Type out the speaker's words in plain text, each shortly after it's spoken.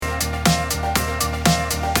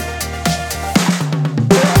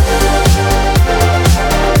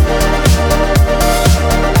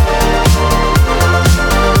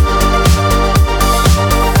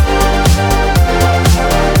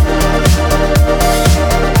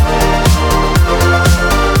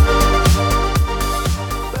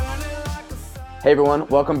Hey everyone,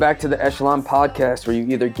 welcome back to the Echelon Podcast, where you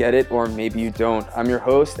either get it or maybe you don't. I'm your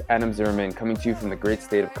host, Adam Zimmerman, coming to you from the great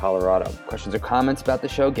state of Colorado. Questions or comments about the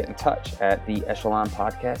show, get in touch at the Echelon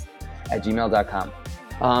Podcast at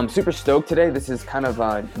gmail.com. Super stoked today. This is kind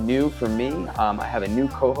of new for me. I have a new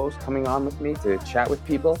co-host coming on with me to chat with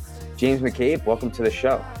people. James McCabe, welcome to the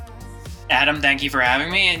show. Adam, thank you for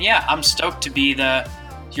having me. And yeah, I'm stoked to be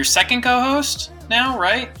your second co-host now,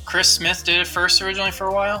 right? Chris Smith did it first originally for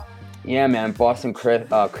a while. Yeah, man. Boston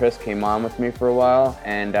Chris came on with me for a while,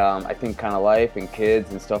 and I think kind of life and kids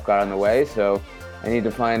and stuff got in the way, so I need to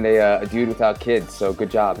find a dude without kids. So good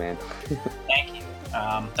job, man. Thank you.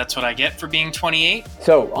 That's what I get for being 28.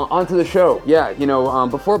 So on to the show. Yeah,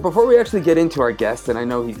 before we actually get into our guest, and I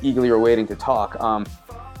know he's eagerly awaiting to talk.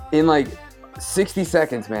 In like 60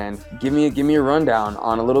 seconds, man, give me a rundown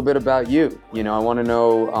on a little bit about you. I want to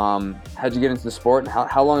know how'd you get into the sport, and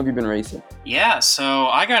how long have you been racing? Yeah, so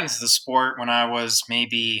I got into the sport when I was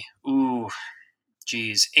maybe 8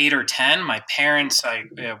 or 10. My parents,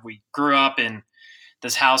 we grew up in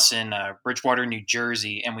this house in Bridgewater, New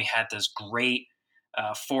Jersey, and we had this great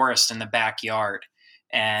forest in the backyard.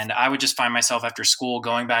 And I would just find myself after school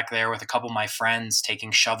going back there with a couple of my friends, taking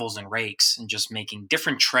shovels and rakes and just making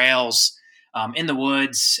different trails in the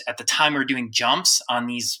woods. At the time, we were doing jumps on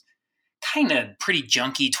these kind of pretty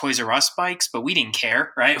junky Toys R Us bikes, but we didn't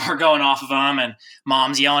care, right? We're going off of them, and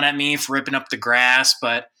mom's yelling at me for ripping up the grass.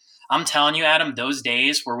 But I'm telling you, Adam, those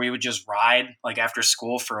days where we would just ride like after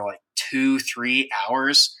school for like 2-3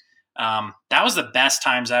 hours, that was the best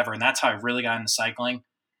times ever. And that's how I really got into cycling.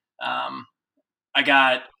 Nice,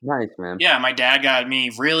 man. Yeah, my dad got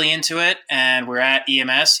me really into it, and we're at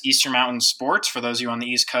EMS, Eastern Mountain Sports. For those of you on the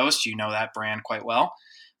East Coast, you know that brand quite well.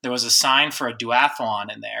 There was a sign for a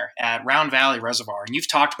duathlon in there at Round Valley Reservoir. And you've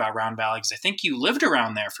talked about Round Valley because I think you lived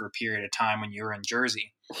around there for a period of time when you were in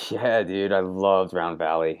Jersey. Yeah, dude, I loved Round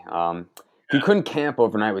Valley. You couldn't camp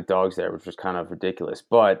overnight with dogs there, which was kind of ridiculous.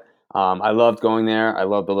 But I loved going there. I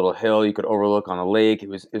loved the little hill you could overlook on a lake. It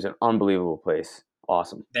was an unbelievable place.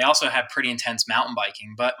 Awesome. They also had pretty intense mountain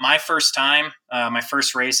biking. But my first time, my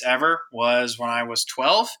first race ever was when I was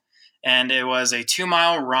 12. And it was a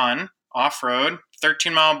 2-mile run off-road,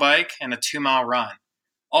 13-mile bike, and a 2-mile run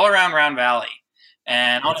all around Round Valley.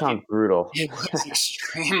 And that sounds brutal. It was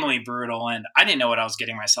extremely brutal, and I didn't know what I was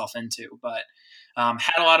getting myself into, but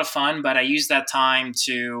had a lot of fun. But I used that time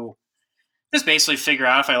to just basically figure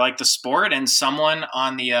out if I liked the sport. And someone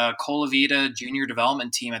on the Colavita junior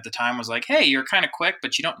development team at the time was like, hey, you're kind of quick,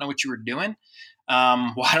 but you don't know what you were doing.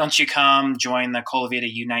 Why don't you come join the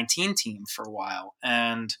Colavita U19 team for a while?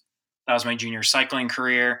 And that was my junior cycling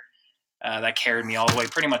career. That carried me all the way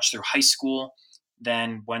pretty much through high school.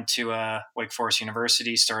 Then went to Wake Forest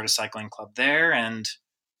University, started a cycling club there, and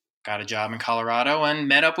got a job in Colorado and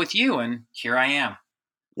met up with you, and here I am.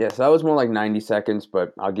 Yeah, so that was more like 90 seconds,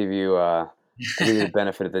 but I'll give you the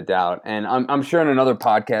benefit of the doubt. And I'm sure in another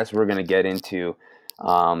podcast we're going to get into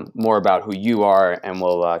more about who you are, and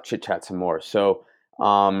we'll chit-chat some more. So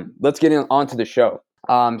let's get on to the show.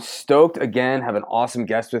 Stoked, again, have an awesome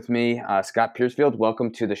guest with me, Scott Piersáfeldè.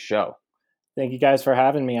 Welcome to the show. Thank you guys for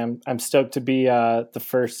having me. I'm stoked to be the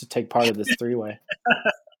first to take part of this three-way.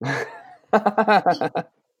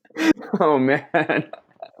 Oh, man.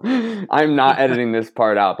 I'm not editing this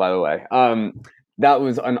part out, by the way. That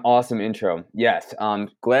was an awesome intro. Yes,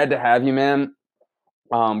 glad to have you, man.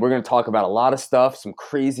 We're going to talk about a lot of stuff, some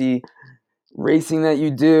crazy racing that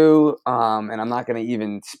you do, and I'm not going to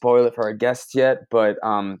even spoil it for our guests yet, but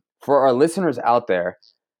for our listeners out there,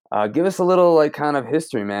 give us a little kind of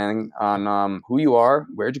history, man, on who you are,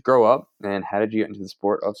 where'd you grow up, and how did you get into the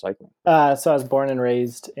sport of cycling? So I was born and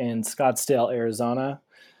raised in Scottsdale, Arizona.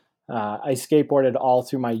 I skateboarded all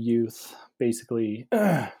through my youth, basically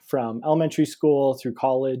from elementary school through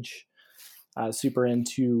college. Super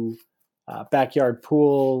into backyard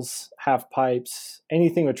pools, half pipes,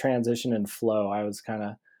 anything with transition and flow. I was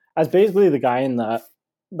basically the guy in the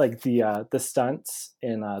stunts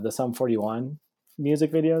in the Sum 41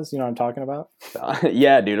 music videos. You know what I'm talking about?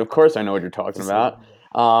 Yeah, dude. Of course I know what you're talking about.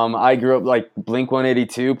 I grew up like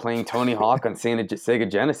Blink-182 playing Tony Hawk on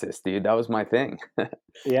Sega Genesis, dude. That was my thing.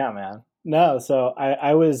 Yeah, man. No, so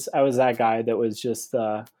I was that guy that was just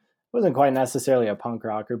wasn't quite necessarily a punk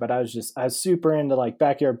rocker, but I was super into like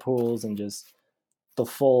backyard pools and just the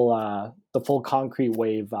full concrete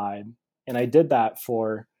wave vibe. And I did that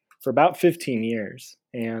for about 15 years.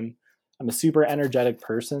 And I'm a super energetic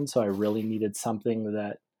person, so I really needed something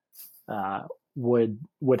that would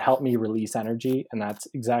help me release energy, and that's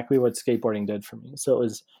exactly what skateboarding did for me. So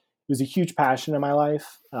it was a huge passion in my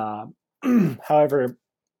life. However,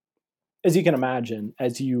 as you can imagine,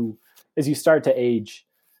 as you as you start to age,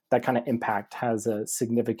 that kind of impact has a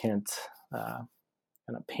significant kind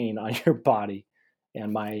of pain on your body.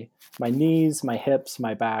 And my knees, my hips,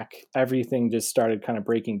 my back, everything just started kind of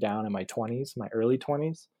breaking down in my 20s, my early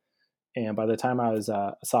 20s. And by the time I was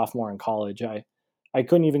a sophomore in college, I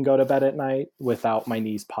couldn't even go to bed at night without my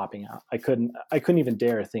knees popping out. I couldn't even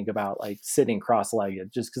dare think about like sitting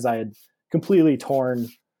cross-legged, just because I had completely torn,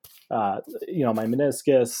 my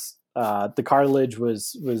meniscus. The cartilage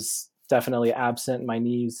was definitely absent in my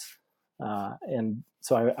knees, and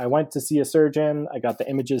so I went to see a surgeon. I got the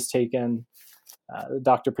images taken. The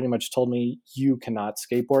doctor pretty much told me, you cannot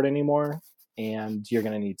skateboard anymore and you're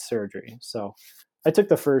going to need surgery. So I took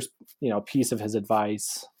the first, piece of his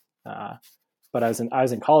advice. But I was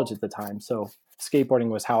in college at the time. So skateboarding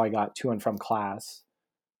was how I got to and from class.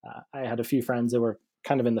 I had a few friends that were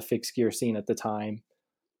kind of in the fixed gear scene at the time.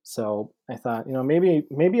 So I thought,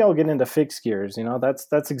 maybe I'll get into fixed gears.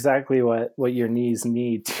 That's exactly what your knees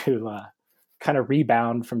need to kind of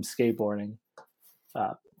rebound from skateboarding.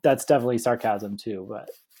 That's definitely sarcasm too, but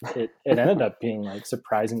it ended up being like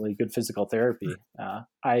surprisingly good physical therapy.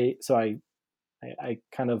 I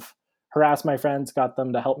kind of harassed my friends, got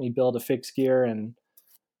them to help me build a fixed gear, and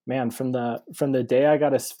man, from the day I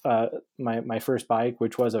got my first bike,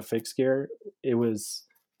 which was a fixed gear, it was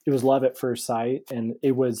love at first sight, and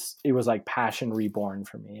it was like passion reborn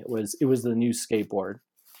for me. It was the new skateboard.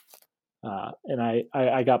 And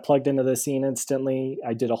I got plugged into the scene instantly.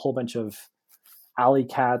 I did a whole bunch of alley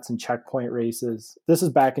cats and checkpoint races. This is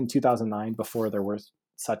back in 2009, before there was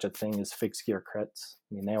such a thing as fixed gear crits.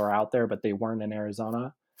 I mean, they were out there, but they weren't in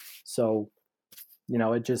Arizona. So,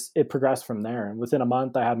 it progressed from there. And within a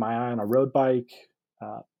month, I had my eye on a road bike.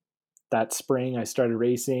 That spring, I started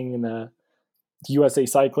racing in the USA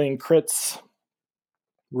Cycling crits,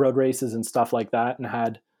 road races and stuff like that, and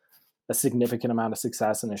had a significant amount of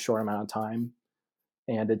success in a short amount of time.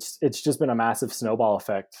 And it's just been a massive snowball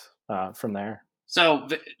effect from there. So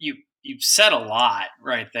you've said a lot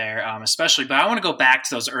right there, especially. But I want to go back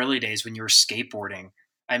to those early days when you were skateboarding.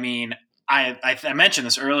 I mean, I mentioned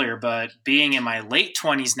this earlier, but being in my late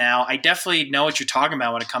 20s now, I definitely know what you're talking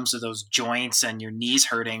about when it comes to those joints and your knees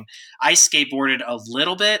hurting. I skateboarded a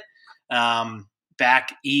little bit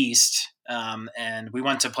back east, and we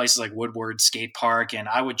went to places like Woodward Skate Park, and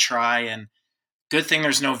I would try. And good thing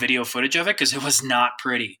there's no video footage of it because it was not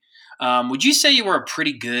pretty. Would you say you were a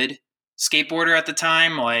pretty good skateboarder at the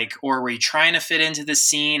time, or were you trying to fit into the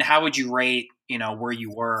scene? How would you rate, where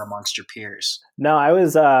you were amongst your peers? No, I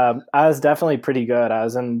was definitely pretty good. I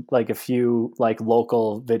was in like a few like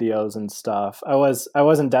local videos and stuff. I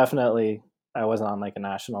wasn't on like a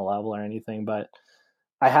national level or anything, but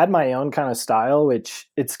I had my own kind of style, which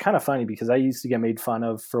it's kind of funny because I used to get made fun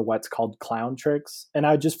of for what's called clown tricks, and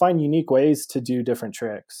I would just find unique ways to do different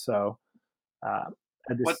tricks. So,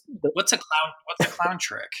 what's a clown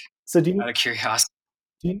trick? So out of curiosity?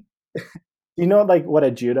 Do you know like what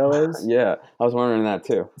a judo is? Yeah, I was wondering that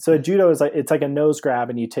too. So a judo is like, it's like a nose grab,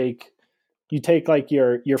 and you take like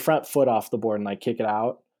your front foot off the board and like kick it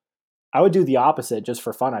out. I would do the opposite just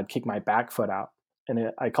for fun. I'd kick my back foot out,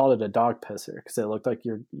 and I called it a dog pisser because it looked like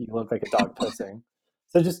you look like a dog pissing.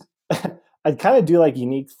 So just I'd kind of do like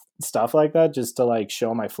unique stuff like that just to like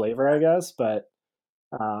show my flavor, I guess. But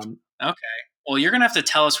okay. Well, you're going to have to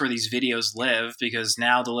tell us where these videos live, because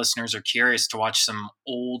now the listeners are curious to watch some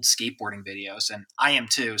old skateboarding videos, and I am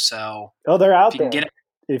too. So, they're out there.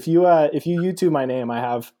 If you YouTube my name,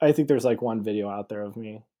 I think there's like one video out there of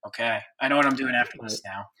me. Okay, I know what I'm doing after this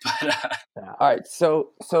now. But, yeah. All right,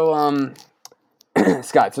 so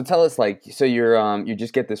Scott, so tell us, like, so you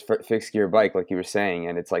just get this fixed gear bike, like you were saying,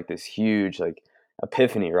 and it's like this huge like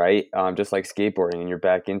epiphany, right? Just like skateboarding, and you're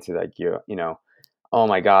back into like oh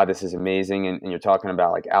my God, this is amazing. And you're talking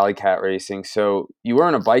about like alley cat racing. So you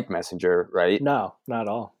weren't a bike messenger, right? No, not at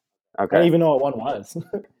all. Okay. I didn't even know what one was.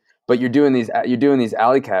 But you're doing these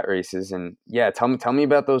alley cat races, and yeah, tell me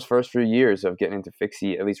about those first few years of getting into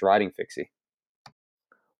fixie, at least riding fixie.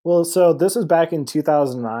 Well, so this was back in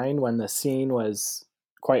 2009 when the scene was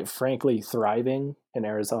quite frankly thriving in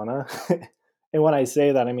Arizona. And when I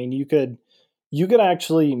say that, I mean you could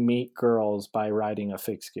actually meet girls by riding a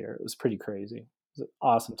fixed gear. It was pretty crazy. It was an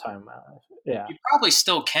awesome time in my life. Yeah. You probably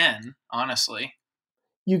still can, honestly.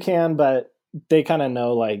 You can, but they kind of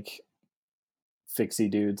know like fixie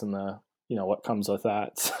dudes and the what comes with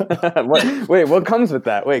that. What comes with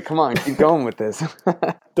that? Wait, come on, keep going with this.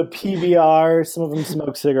 The PBR, some of them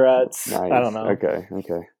smoke cigarettes. Nice. I don't know. Okay.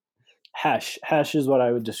 Hash is what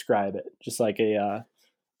I would describe it. Just like a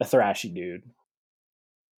thrashy dude.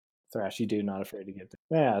 Not afraid to get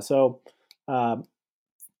there. Yeah, so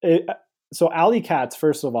So alley cats,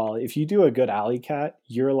 first of all, if you do a good alley cat,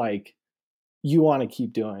 you're like, you want to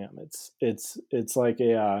keep doing them. It's like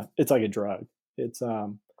it's like a drug. It's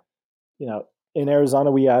you know, in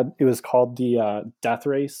Arizona it was called the Death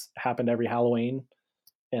Race. It happened every Halloween,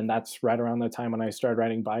 and that's right around the time when I started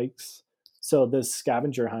riding bikes. So this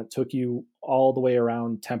scavenger hunt took you all the way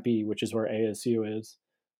around Tempe, which is where ASU is.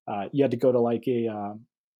 You had to go to like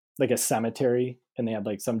a cemetery, and they had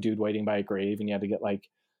like some dude waiting by a grave, and you had to get like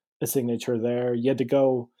a signature there. You had to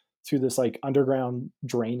go through this like underground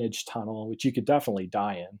drainage tunnel, which you could definitely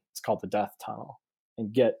die in. It's called the Death Tunnel,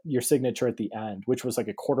 and get your signature at the end, which was like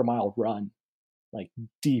a quarter-mile run, like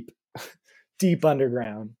deep, deep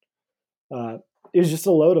underground. Uh, it was just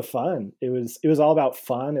a load of fun. It was all about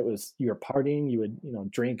fun. It was, you were partying. You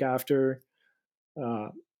would drink after. Uh,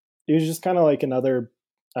 it was just kind of like another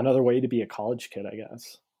way to be a college kid, I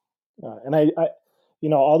guess. And I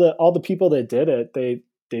all the people that did it, they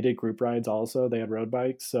did group rides also. They had road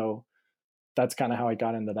bikes, so that's kind of how I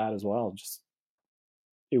got into that as well. Just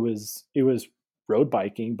it was road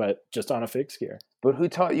biking, but just on a fixed gear. But who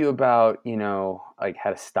taught you about, like how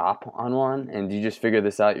to stop on one? And did you just figure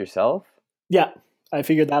this out yourself? Yeah, I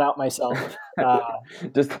figured that out myself.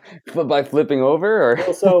 Just by flipping over, or?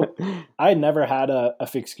 Well, so I had never had a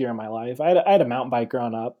fixed gear in my life. I had a mountain bike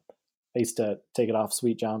growing up. I used to take it off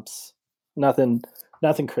sweet jumps. Nothing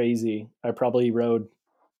crazy. I probably rode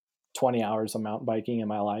 20 hours of mountain biking in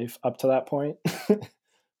my life up to that point.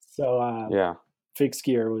 So Yeah. fixed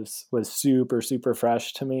gear was super super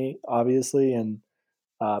fresh to me, obviously, and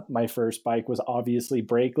my first bike was obviously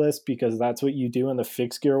brakeless because that's what you do in the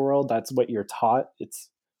fixed gear world. That's what you're taught. It's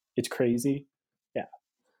crazy. Yeah.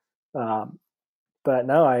 Um, but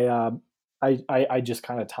no, I just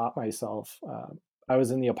kind of taught myself. I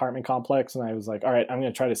was in the apartment complex and I was like, all right, I'm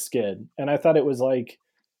going to try to skid. And I thought it was like,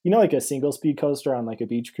 like a single speed coaster on like a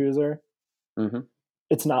beach cruiser. Mm-hmm.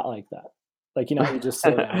 It's not like that. Like, you just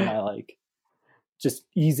slow down by like just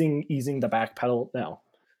easing the back pedal. No,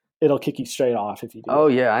 it'll kick you straight off if you do. Oh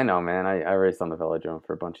yeah, I know, man. I raced on the velodrome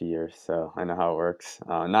for a bunch of years, so I know how it works.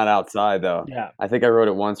 Not outside though. Yeah. I think I rode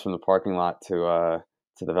it once from the parking lot to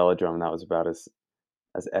the velodrome, and that was about as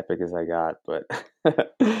epic as I got. But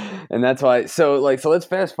and that's why. So let's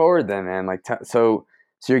fast forward then, man. So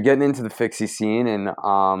you're getting into the fixie scene, and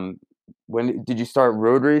when did you start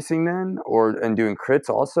road racing then, and doing crits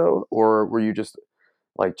also, or were you just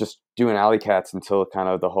doing alley cats until kind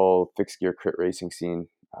of the whole fixed gear crit racing scene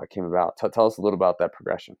came about? Tell us a little about that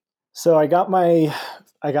progression. So I got my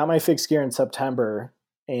fixed gear in September,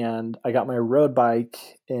 and I got my road bike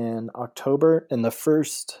in October. In the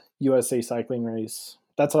first USA cycling race,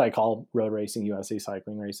 that's what I call road racing, USA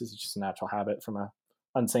cycling races. It's just a natural habit from a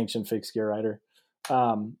unsanctioned fixed gear rider.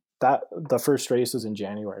 That the first race was in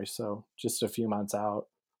January, so just a few months out,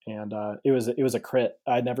 and it was a crit.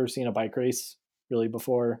 I'd never seen a bike race really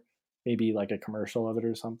before, maybe like a commercial of it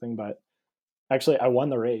or something, but actually I won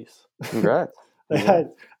the race. Congrats. I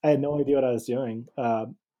had no idea what I was doing.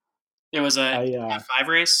 It was a I F5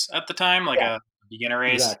 race at the time, like Yeah, a beginner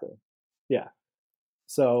race. exactly. Yeah.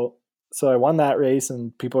 So I won that race,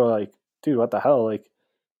 and people are like, "Dude, what the hell? Like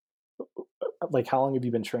how long have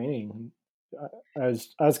you been training?" I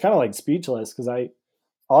was kind of like speechless because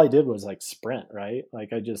all I did was like sprint, right?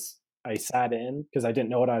 Like I sat in because I didn't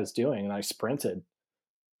know what I was doing, and I sprinted,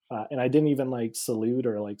 and I didn't even like salute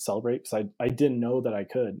or like celebrate because I didn't know that I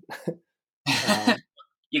could. Yeah,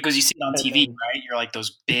 because you see it on And TV, then right? You're like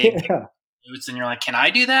those big yeah, boots, and you're like, "Can I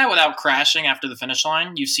do that without crashing after the finish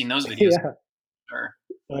line?" You've seen those videos, yeah, sure.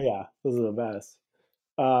 oh yeah, those are the best.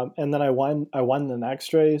 And then I won the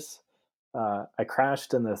next race. I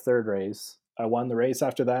crashed in the third race. I won the race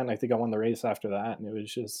after that, and I think I won the race after that. And it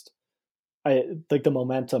was just, I like the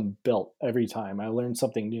momentum built every time. I learned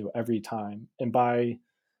something new every time. And by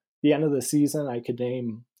the end of the season, I could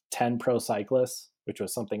name 10 pro cyclists, which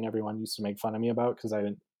was something everyone used to make fun of me about because I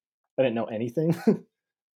didn't know anything.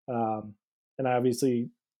 um, and I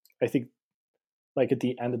think like at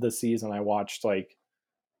the end of the season, I watched like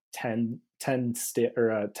 10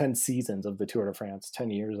 seasons of the Tour de France,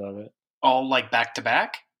 10 years of it. All like back to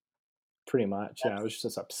back. Pretty much. Yeah. I was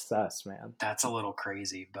just obsessed, man. That's a little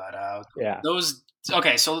crazy, but Yeah. those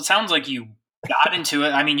okay. So it sounds like you got into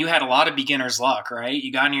it. I mean, you had a lot of beginner's luck, right?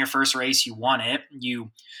 You got in your first race, you won it.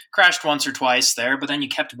 You crashed once or twice there, but then you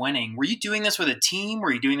kept winning. Were you doing this with a team?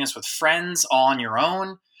 Were you doing this with friends, all on your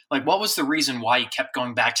own? Like, what was the reason why you kept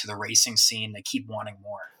going back to the racing scene to keep wanting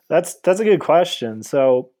more? That's a good question.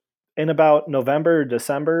 So in about November,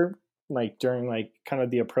 December, like during like kind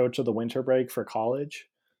of the approach of the winter break for college,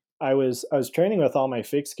 I was training with all my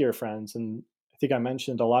fixed gear friends, and I think I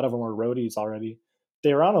mentioned a lot of them were roadies already.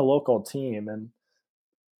 they were on a local team, and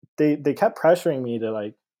they kept pressuring me to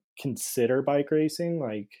like consider bike racing,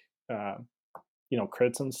 like uh,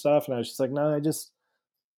 crits and stuff. And I was just like, no,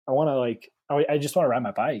 I want to like I just want to ride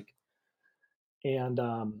my bike. And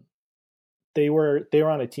they were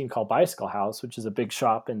on a team called Bicycle House, which is a big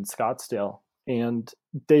shop in Scottsdale, and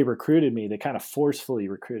they recruited me. They kind of forcefully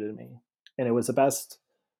recruited me, and it was the best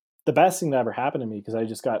thing that ever happened to me because I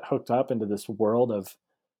just got hooked up into this world of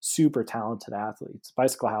super talented athletes.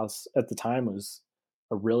 Bicycle House at the time was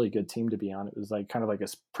a really good team to be on. It was like kind of like a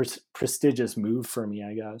prestigious move for me,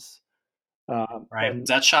 I guess. Right. Is And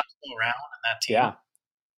that shop still around in that team? yeah,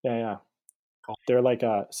 yeah, yeah. Cool. They're like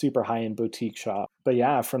a super high end boutique shop. But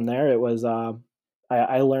yeah, from there it was.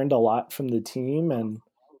 I learned a lot from the team, and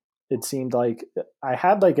it seemed like I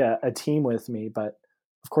had like a team with me, but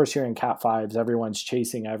of course you're in Cat Fives, everyone's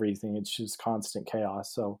chasing everything. It's just constant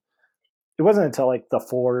chaos. So it wasn't until like the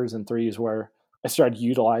fours and threes where I started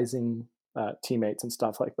utilizing teammates and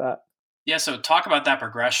stuff like that. Yeah. So talk about that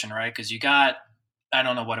progression, right? Because you got, I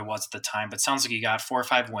don't know what it was at the time, but it sounds like you got 4 or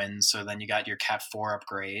 5 wins. So then you got your Cat 4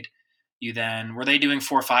 upgrade. You then, were they doing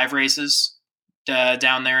 4 or 5 races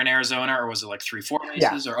down there in Arizona, or was it like 3 or 4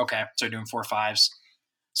 Yeah. races? Or okay, so doing 4 or 5s.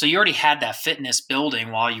 So you already had that fitness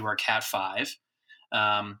building while you were a Cat 5.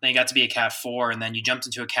 Then you got to be a Cat 4, and then you jumped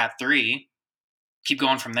into a Cat 3. Keep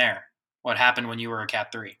going from there. What happened when you were a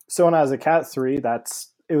Cat 3? So when I was a Cat 3,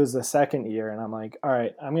 it was the second year, and I'm like, all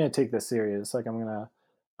right, I'm gonna take this serious. Like I'm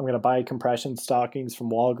gonna buy compression stockings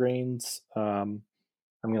from Walgreens. I'm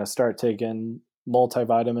gonna start taking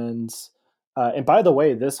multivitamins. And by the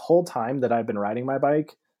way, this whole time that I've been riding my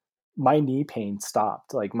bike, my knee pain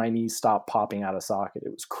stopped. Like my knee stopped popping out of socket.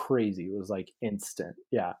 It was crazy. It was like instant.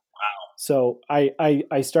 Yeah. So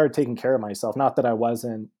I started taking care of myself. Not that I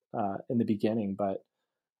wasn't in the beginning, but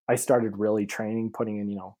I started really training, putting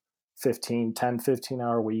in 15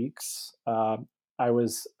 hour weeks. I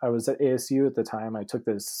was at ASU at the time. I took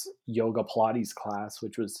this yoga Pilates class,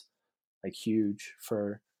 which was like huge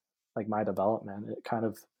for like my development. It kind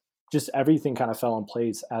of just everything kind of fell in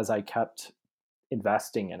place as I kept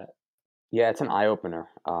investing in it. Yeah, it's an eye opener.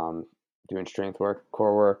 Doing strength work,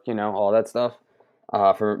 core work, all that stuff.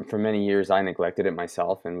 For many years, I neglected it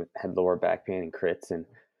myself and had lower back pain and crits and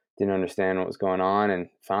didn't understand what was going on. And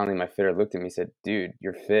finally, my fitter looked at me and said, "Dude,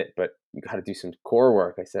 you're fit, but you got to do some core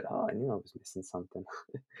work." I said, "Oh, I knew I was missing something."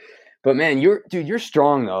 But man, you're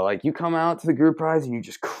strong though. Like you come out to the group rides and you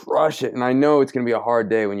just crush it. And I know it's gonna be a hard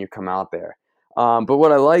day when you come out there. But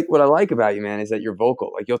what I like about you, man, is that you're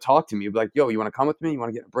vocal. Like you'll talk to me, you'll be like, "Yo, you want to come with me? You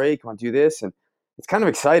want to get a break? You want to do this?" And it's kind of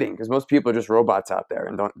exciting because most people are just robots out there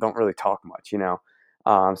and don't really talk much.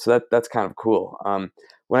 So that's kind of cool.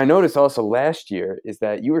 What I noticed also last year is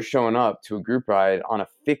that you were showing up to a group ride on a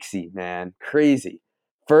fixie, man, crazy.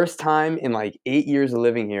 First time in like 8 years of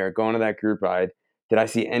living here, going to that group ride did I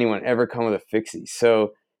see anyone ever come with a fixie.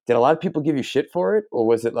 So did a lot of people give you shit for it, or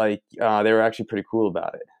was it like they were actually pretty cool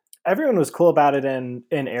about it? Everyone was cool about it in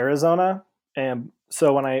Arizona, and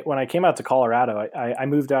so when I came out to Colorado, I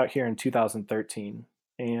moved out here in 2013,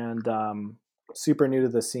 and super new to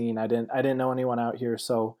the scene. I didn't know anyone out here,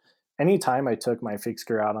 so anytime I took my fixed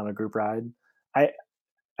gear out on a group ride, I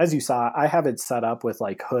as you saw, I have it set up with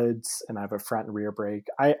like hoods, and I have a front and rear brake.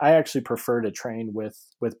 I actually prefer to train with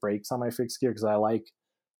brakes on my fixed gear because I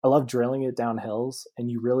love drilling it down hills, and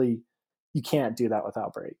you can't do that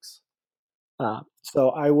without brakes. So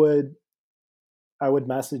I would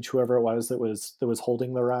message whoever it was that was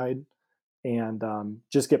holding the ride, and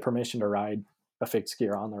just get permission to ride a fixed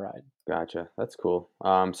gear on the ride. Gotcha. That's cool.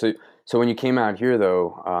 So when you came out here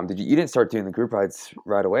though, you didn't start doing the group rides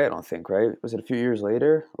right away? I don't think, right? Was it a few years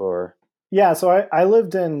later or? Yeah, so I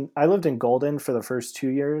lived in Golden for the first 2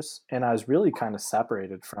 years, and I was really kind of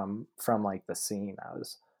separated from like the scene.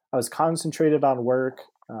 I was concentrated on work.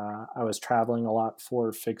 I was traveling a lot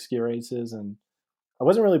for fixed gear races, and I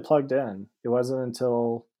wasn't really plugged in. It wasn't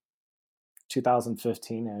until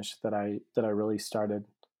 2015ish that I really started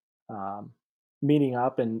um, meeting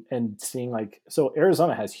up and seeing like, so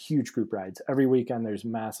Arizona has huge group rides every weekend. There's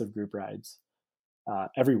massive group rides.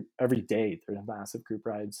 Every day there's massive group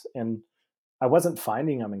rides, and I wasn't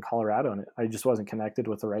finding them in Colorado, and I just wasn't connected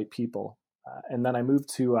with the right people. And then I moved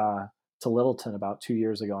to Littleton about 2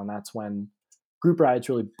 years ago, and that's when group rides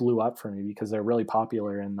really blew up for me because they're really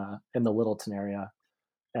popular in the Littleton area.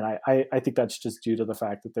 And I think that's just due to the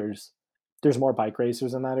fact that there's more bike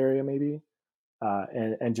racers in that area, maybe,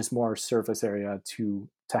 and just more surface area to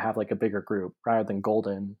have like a bigger group rather than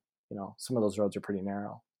Golden. Some of those roads are pretty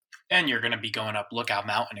narrow. And you're going to be going up Lookout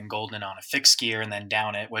Mountain and Golden on a fixed gear and then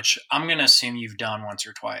down it, which I'm going to assume you've done once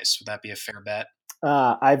or twice. Would that be a fair bet?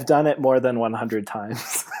 I've done it more than 100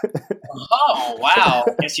 times. Oh, wow.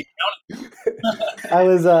 Yes, you've done it. I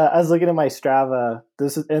was looking at my Strava.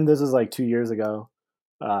 This is like 2 years ago.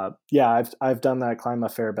 Yeah, I've done that climb a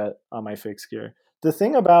fair bit on my fixed gear. The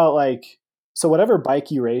thing about like, so whatever bike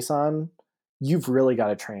you race on, you've really got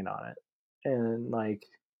to train on it. And like,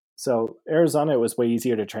 so Arizona, it was way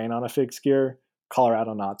easier to train on a fixed gear.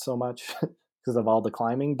 Colorado, not so much because of all the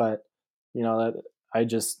climbing. But that I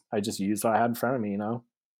just used what I had in front of me.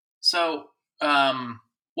 So,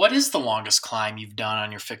 what is the longest climb you've done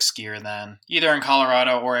on your fixed gear then, either in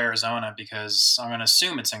Colorado or Arizona? Because I'm going to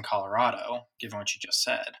assume it's in Colorado, given what you just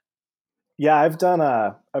said. Yeah, I've done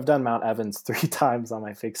Mount Evans 3 times on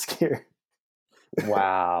my fixed gear.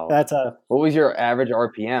 Wow. That's what was your average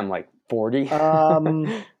RPM? Like 40?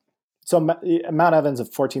 So Mount Evans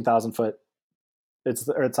of 14,000 foot. It's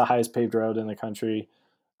the highest paved road in the country.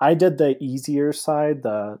 I did the easier side,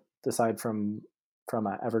 the side from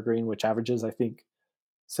Evergreen, which averages I think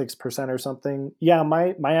 6% or something. Yeah,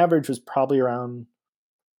 my average was probably around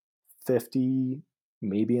 50,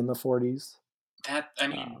 maybe in the 40s.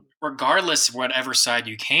 Regardless of whatever side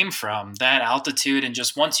you came from, that altitude and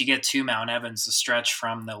just once you get to Mount Evans, the stretch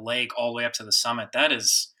from the lake all the way up to the summit, that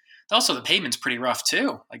is also the pavement's pretty rough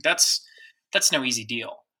too. Like that's no easy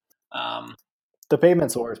deal. The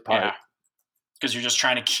pavement's the worst part. Yeah, because you're just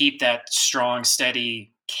trying to keep that strong,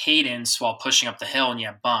 steady cadence while pushing up the hill, and you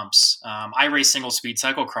have bumps. I raced single speed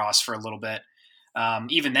cyclocross for a little bit.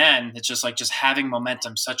 Even then, it's just like just having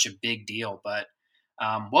momentum, such a big deal. But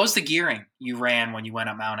what was the gearing you ran when you went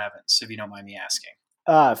up Mount Evans, if you don't mind me asking?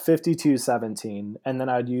 52-17, and then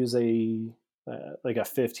I'd use like a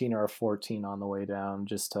 15 or a 14 on the way down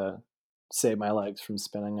just to save my legs from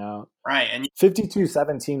spinning out. Right, and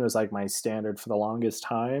 52-17 was like my standard for the longest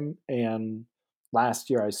time, and last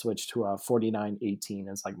year I switched to a 49-18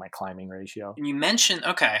 as like my climbing ratio. you mentioned,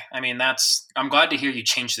 okay, I'm glad to hear you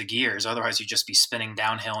change the gears. Otherwise, you'd just be spinning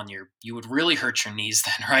downhill, and you would really hurt your knees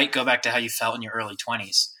then, right? Go back to how you felt in your early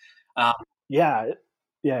 20s.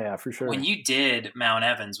 Yeah, for sure. When you did Mount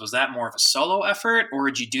Evans, was that more of a solo effort, or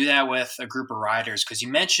did you do that with a group of riders? Because you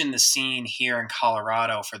mentioned the scene here in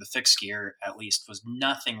Colorado for the fixed gear, at least, was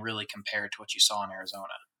nothing really compared to what you saw in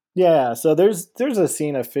Arizona. Yeah, so there's a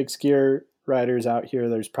scene of fixed gear riders out here.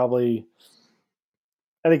 There's probably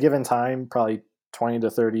at a given time probably 20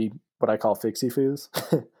 to 30 what I call fixie foos.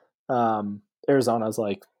 Arizona's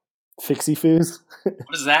like fixie foos.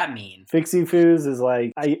 What does that mean? Fixie foos is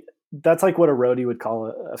like that's like what a roadie would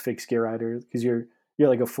call a fixed gear rider, because you're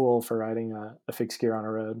like a fool for riding a fixed gear on a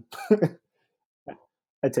road.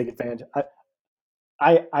 I take advantage.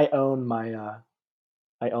 I own my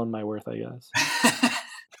worth, I guess.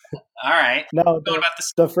 All right. No,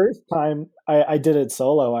 the first time I did it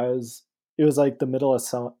solo, it was like the middle of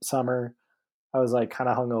summer. I was like kind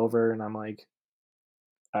of hungover, and I'm like,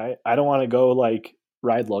 I don't want to go like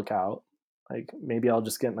ride Lookout. Like maybe I'll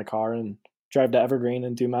just get in the car and drive to Evergreen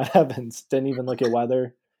and do Mount Evans. Didn't even look at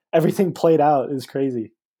weather. Everything played out. It was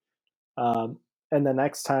crazy. And the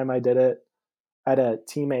next time I did it, I had a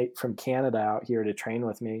teammate from Canada out here to train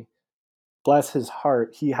with me. Bless his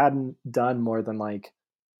heart, he hadn't done more than like,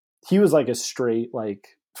 he was like a straight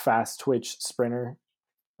like fast twitch sprinter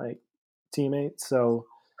like teammate. So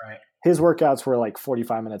right. His workouts were like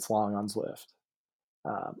 45 minutes long on Zwift.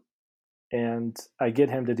 And I get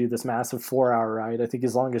him to do this massive 4-hour ride. I think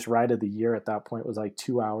his longest ride of the year at that point was like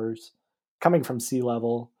 2 hours, coming from sea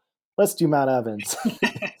level. Let's do Mount Evans.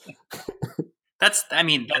 That's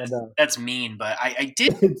mean, but I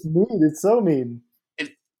did. It's mean. It's so mean.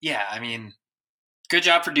 Good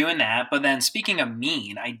job for doing that. But then speaking of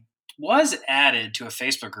mean, I was added to a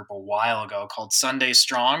Facebook group a while ago called Sunday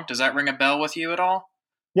Strong. Does that ring a bell with you at all?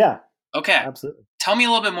 Yeah. Okay. Absolutely. Tell me a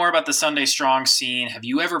little bit more about the Sunday Strong scene. Have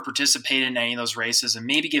you ever participated in any of those races? And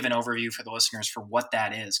maybe give an overview for the listeners for what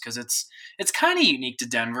that is, because it's kind of unique to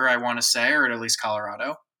Denver, I want to say, or at least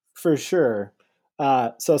Colorado. For sure.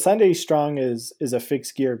 So Sunday Strong is a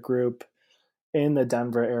fixed gear group in the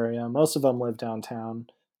Denver area. Most of them live downtown,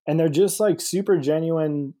 and they're just like super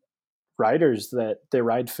genuine riders that they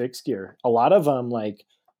ride fixed gear. A lot of them like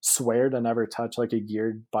swear to never touch like a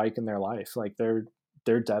geared bike in their life. Like they're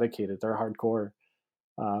dedicated. They're hardcore.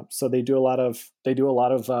 So they do a lot of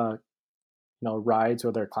rides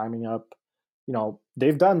where they're climbing up.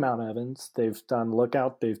 They've done Mount Evans, they've done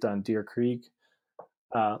Lookout, they've done Deer Creek.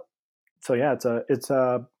 So yeah, it's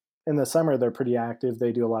in the summer they're pretty active.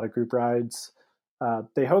 They do a lot of group rides.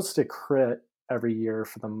 They host a crit every year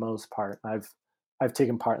for the most part. I've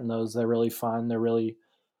taken part in those. They're really fun. They're really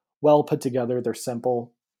well put together. They're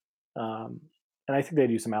simple. And I think they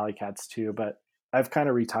do some alley cats too, but I've kind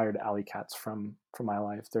of retired alley cats from my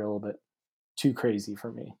life. They're a little bit too crazy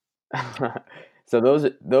for me. So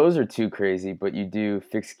those are too crazy, but you do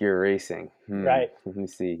fixed gear racing. Right. Let me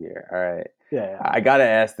see here. All right. Yeah. I gotta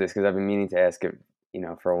ask this because I've been meaning to ask it,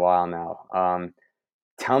 for a while now.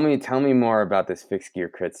 Tell me more about this fixed gear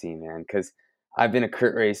crit scene, man. Because I've been a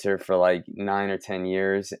crit racer for like 9 or 10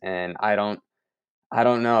 years, and I don't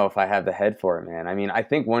know if I have the head for it, man. I mean, I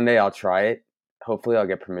think one day I'll try it. Hopefully, I'll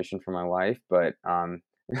get permission from my wife. But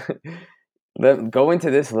go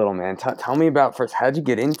into this a little, man. Tell me about first. How'd you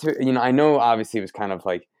get into it? I know obviously it was kind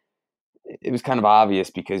of obvious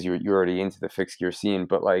because you're already into the fixed gear scene.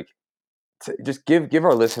 But like, just give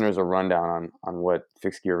our listeners a rundown on what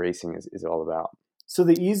fixed gear racing is all about. So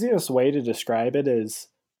the easiest way to describe it is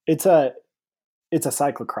it's a it's a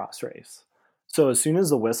cyclocross race. So as soon as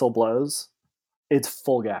the whistle blows, it's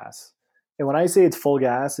full gas. And when I say it's full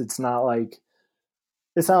gas, it's not like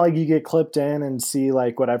you get clipped in and see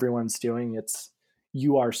like what everyone's doing. It's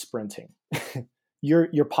you are sprinting.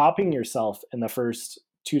 You're popping yourself in the first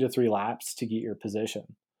 2 to 3 laps to get your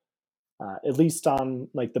position. At least on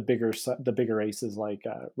like the bigger races like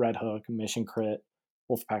Red Hook, Mission Crit,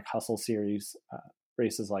 Wolfpack Hustle series,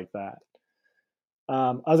 races like that.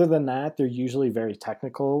 Other than that, they're usually very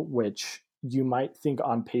technical, which you might think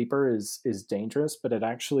on paper is dangerous, but it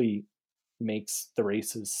actually makes the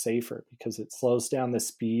races safer because it slows down the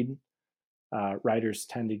speed. Riders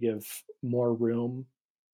tend to give more room,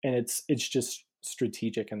 and it's just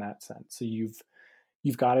strategic in that sense. So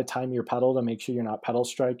you've got to time your pedal to make sure you're not pedal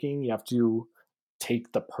striking. You have to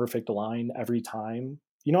take the perfect line every time.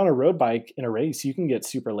 On a road bike in a race, you can get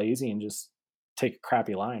super lazy and just take a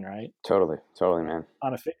crappy line, right? Totally, man.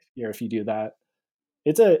 On a fixed gear, if you do that,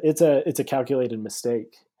 it's a calculated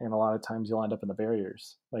mistake, and a lot of times you'll end up in the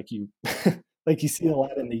barriers, like you like you see a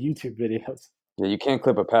lot in the YouTube videos. Yeah, you can't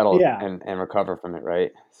clip a pedal Yeah, and recover from it,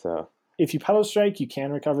 right? So if you pedal strike, you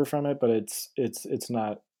can recover from it, but it's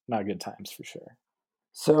not good times for sure.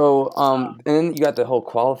 And then you got the whole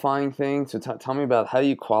qualifying thing. So tell me about how do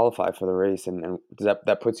you qualify for the race, and does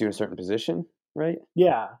that puts you in a certain position, right?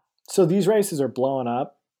 Yeah, so these races are blowing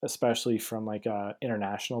up, especially from like a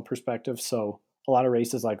international perspective. So a lot of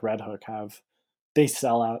races like Red Hook they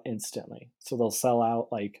sell out instantly. So they'll sell out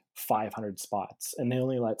like 500 spots, and they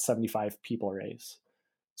only let 75 people race.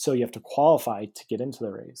 So you have to qualify to get into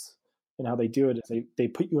the race. And how they do it is they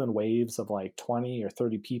put you in waves of like 20 or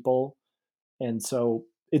 30 people. And so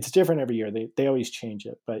it's different every year. They always change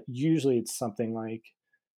it, but usually it's something like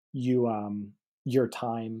you your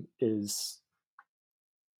time is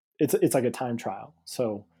it's like a time trial.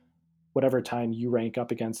 So whatever time you rank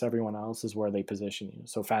up against everyone else is where they position you.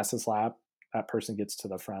 So fastest lap, that person gets to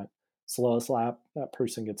the front. Slowest lap, that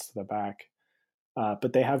person gets to the back.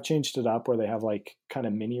 But they have changed it up where they have like kind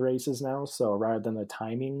of mini races now. So rather than the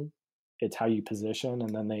timing, it's how you position,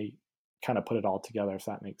 and then they kind of put it all together, if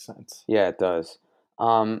that makes sense. Yeah, it does.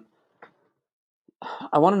 Um,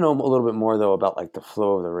 I want to know a little bit more though about like the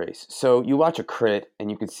flow of the race. So you watch a crit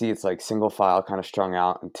and you can see it's like single file kind of strung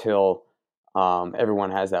out until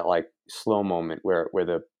everyone has that like slow moment where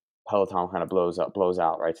the peloton kind of blows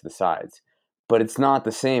out right to the sides. But it's not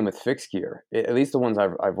the same with fixed gear. At least the ones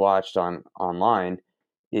I've watched online,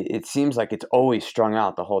 it seems like it's always strung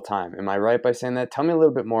out the whole time. Am I right by saying that? Tell me a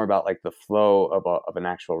little bit more about like the flow of an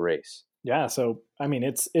actual race. Yeah, so I mean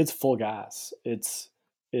it's full gas. It's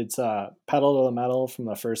pedal to the metal from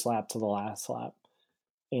the first lap to the last lap,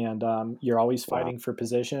 and you're always Wow. fighting for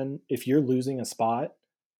position. If you're losing a spot,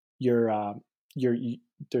 you're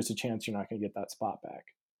there's a chance you're not going to get that spot back.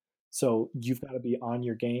 So you've got to be on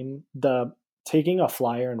your game. The taking a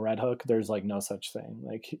flyer in Red Hook, there's like no such thing.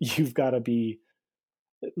 Like you've got to be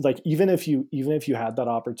like even if you had that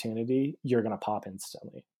opportunity, you're going to pop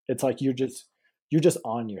instantly. It's like you're just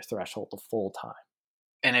on your threshold the full time.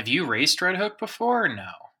 And have you raced Red Hook before or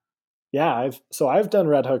no? Yeah, I've done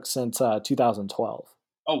Red Hook since 2012.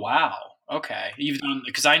 Oh wow. Okay. You've done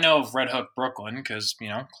because I know of Red Hook Brooklyn because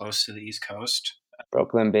close to the East Coast.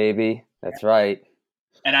 Brooklyn, baby. That's right.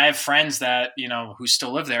 And I have friends that who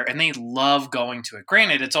still live there, and they love going to it.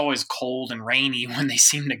 Granted, it's always cold and rainy when they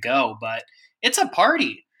seem to go, but it's a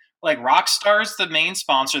party. Like Rockstar's the main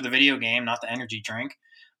sponsor of the video game, not the energy drink.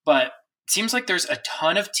 But it seems like there's a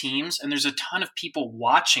ton of teams and there's a ton of people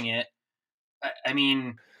watching it. I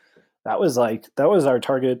mean, That was our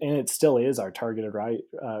target, and it still is our targeted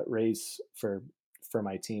race for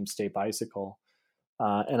my team, State Bicycle.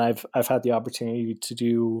 And I've had the opportunity to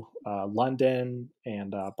do London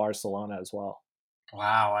and Barcelona as well.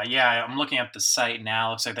 wow. Yeah, I'm looking at the site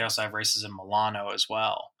now. Looks like they also have races in Milano as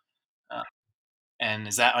well. And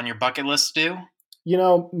is that on your bucket list to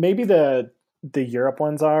do? Maybe the Europe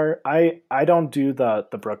ones are. I don't do the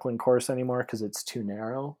Brooklyn course anymore because it's too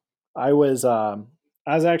narrow. I was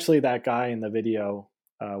actually that guy in the video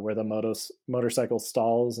where the motorcycle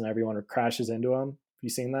stalls and everyone crashes into him. Have you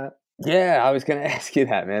seen that? Yeah, I was gonna ask you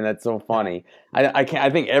that, man. That's so funny. I can't. I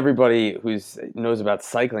think everybody who's knows about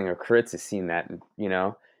cycling or crits has seen that. You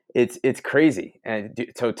know, it's crazy.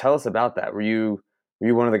 And so tell us about that. Were you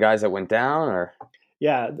one of the guys that went down, or?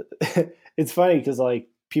 Yeah, it's funny because like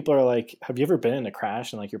people are like, "Have you ever been in a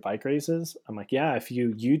crash in like your bike races?" I'm like, "Yeah, if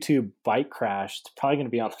you YouTube bike crash, it's probably going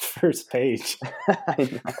to be on the first page."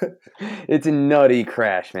 I know. It's a nutty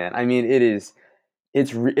crash, man. I mean, it is.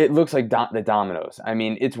 It looks like the dominoes. I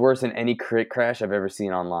mean, it's worse than any crit crash I've ever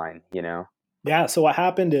seen online. You know. Yeah. So what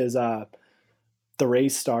happened is the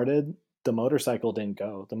race started. The motorcycle didn't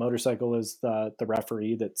go. The motorcycle is the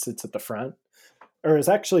referee that sits at the front, or is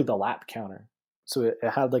actually the lap counter. So it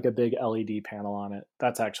had like a big LED panel on it.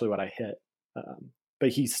 That's actually what I hit. But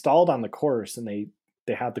he stalled on the course, and they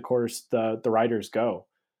had the course the riders go.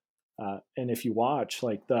 And if you watch,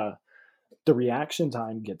 like the reaction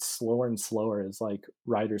time gets slower and slower as like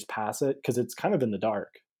riders pass it because it's kind of in the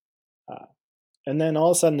dark. Uh, and then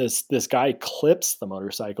all of a sudden, this guy clips the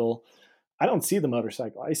motorcycle. I don't see the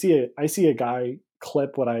motorcycle. I see a guy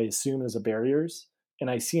clip what I assume is a barriers, and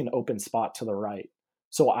I see an open spot to the right.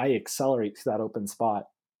 So I accelerate to that open spot,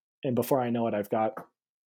 and before I know it, I've got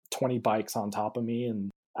 20 bikes on top of me, and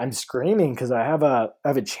I'm screaming because I have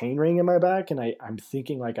a chain ring in my back, and I'm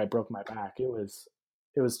thinking like I broke my back. It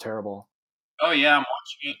was terrible. Oh yeah, I'm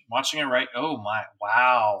watching it. Watching it right. Oh my!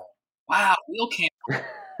 Wow! Wow! Wheel cam.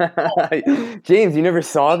 James, you never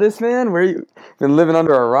saw this, man? Where you been living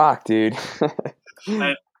under a rock, dude?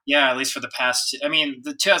 Yeah, at least for the past. I mean,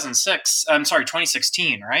 the 2006. I'm sorry,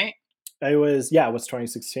 2016, right? It was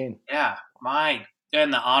 2016. Yeah, my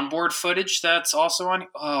and the onboard footage that's also on.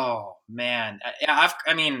 Oh man, yeah.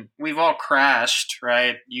 I mean, we've all crashed,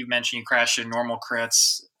 right? You mentioned you crashed in normal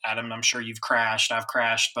crits, Adam. I'm sure you've crashed. I've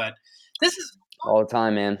crashed, but this is All the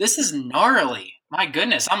time, man. this is gnarly. My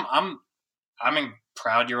goodness, I'm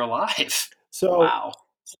proud you're alive. So Wow.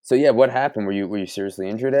 So yeah, what happened? Were you seriously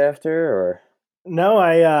injured after, or? no,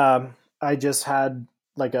 I just had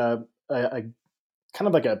like a kind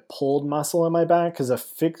of like a pulled muscle in my back because a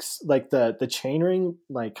fix like the chain ring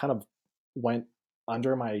like kind of went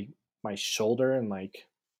under my shoulder and like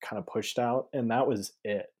kind of pushed out, and that was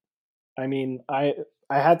it. I mean, I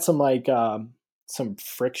had some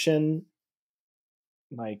friction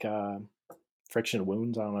like friction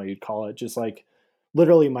wounds. I don't know what you'd call it. Just like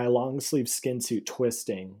literally my long sleeve skin suit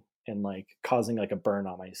twisting and like causing like a burn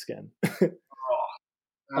on my skin.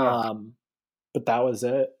 Oh, um, but that was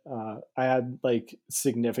it. I had like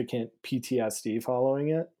significant PTSD following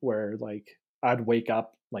it, where like I'd wake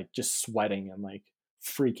up like just sweating and like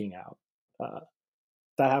freaking out. Uh,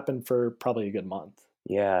 that happened for probably a good month.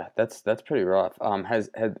 Yeah, that's pretty rough. Have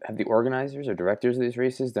the organizers or directors of these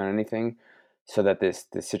races done anything so that this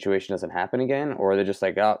situation doesn't happen again, or are they just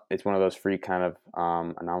like, oh, it's one of those freak kind of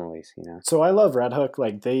anomalies, you know? So I love Red Hook.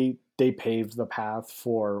 Like they paved the path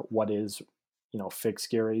for what is fixed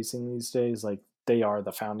gear racing these days. Like they are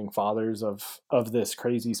the founding fathers of this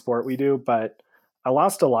crazy sport we do. But I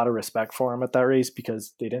lost a lot of respect for them at that race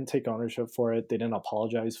because they didn't take ownership for it. They didn't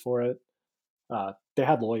apologize for it. They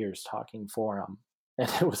had lawyers talking for them, and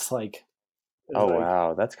it was Oh like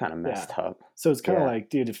wow, that's kind of yeah. messed up. So it's kind of Yeah. like,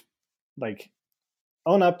 dude, if like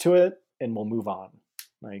own up to it and we'll move on.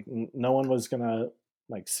 Like no one was gonna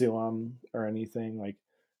like sue them or anything. Like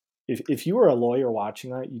if you were a lawyer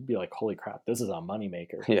watching that, you'd be like, holy crap, this is a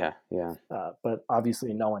moneymaker. Yeah, yeah. But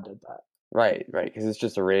obviously, no one did that. Right, right. Because it's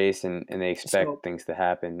just a race, and they So expect things to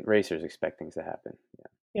happen. Racers expect things to happen.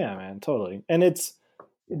 yeah, man, totally. And it's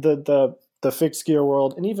the fixed gear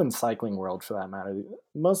world, and even cycling world for that matter.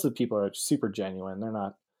 Most of the people are super genuine. They're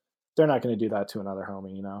not going to do that to another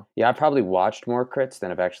homie, you know. Yeah, I probably watched more crits than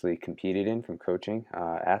I've actually competed in from coaching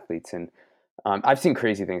athletes, and I've seen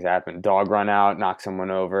crazy things happen. Dog run out, knock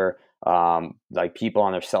someone over, like people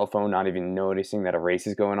on their cell phone not even noticing that a race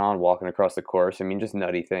is going on, walking across the course. I mean, just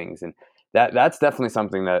nutty things, and that's definitely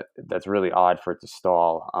something that's really odd for it to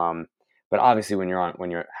stall. But obviously, when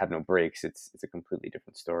you have no brakes, it's a completely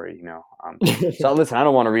different story, you know. So listen, I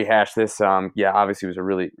don't want to rehash this. Yeah, obviously, it was a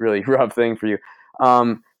really really rough thing for you.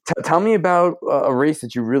 Tell me about a race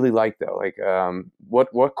that you really like, though. Like, what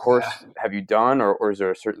yeah. course have you done, or is there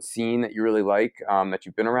a certain scene that you really like that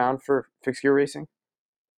you've been around for fixed gear racing?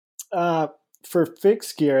 uh, for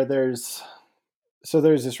fixed gear, there's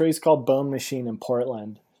this race called Bone Machine in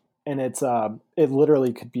Portland, and it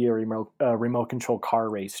literally could be a remote control car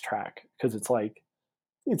race track because it's like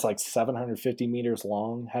it's like 750 meters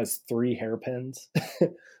long, has 3 hairpins.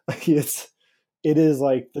 Like it is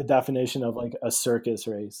like the definition of like a circus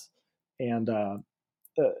race. And uh,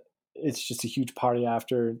 it's just a huge party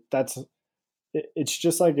after. It's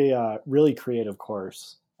just like a really creative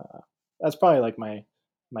course. That's probably like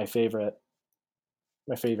my favorite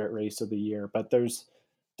my favorite race of the year. But there's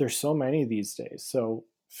so many these days. So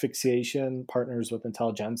Fixation partners with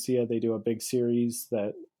Intelligentsia. They do a big series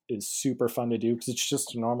that is super fun to do because it's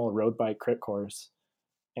just a normal road bike crit course.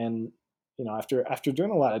 And after doing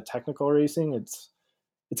a lot of technical racing, it's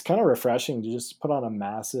kind of refreshing to just put on a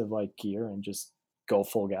massive like gear and just go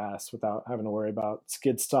full gas without having to worry about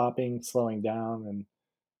skid stopping, slowing down, and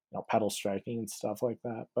pedal striking and stuff like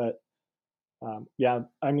that. But yeah,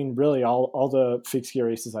 I mean, really, all the fixed gear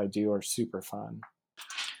races I do are super fun.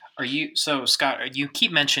 So Scott, you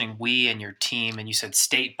keep mentioning we and your team, and you said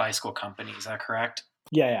State Bicycle Company. Is that correct?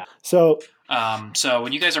 Yeah. So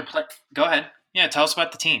when you guys are go ahead. Yeah, tell us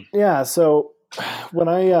about the team. yeah, so when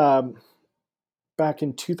I back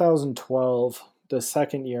in 2012, the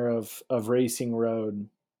second year of racing road,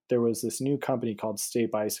 there was this new company called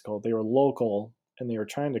State Bicycle. They were local and they were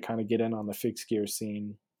trying to kind of get in on the fixed gear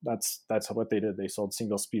scene. That's what they did. They sold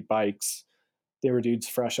single speed bikes. They were dudes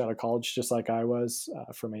fresh out of college, just like I was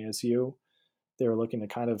from ASU. They were looking to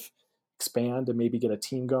kind of expand and maybe get a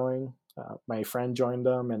team going. My friend joined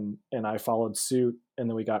them, and I followed suit. And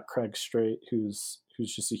then we got Craig Strait, who's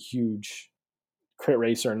just a huge crit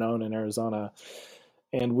racer known in Arizona,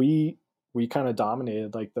 and we kind of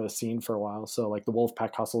dominated like the scene for a while. So like the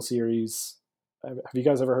Wolfpack Hustle series, have you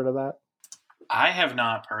guys ever heard of that? I have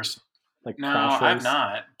not personally. Like No, Crash I've Race?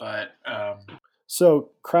 not. But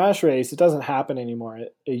So Crash Race, it doesn't happen anymore.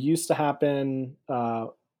 It used to happen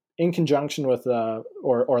in conjunction with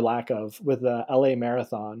or lack of with the LA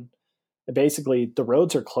Marathon. Basically, the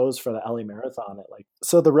roads are closed for the LA Marathon at like,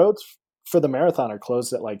 so the roads for the marathon are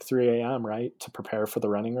closed at like 3 a.m. right, to prepare for the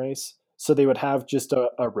running race. So they would have just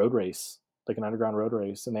a road race, like an underground road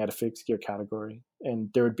race, and they had a fixed gear category, and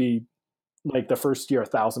there would be like the first year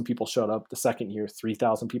 1,000 people showed up, the second year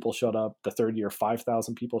 3,000 people showed up, the third year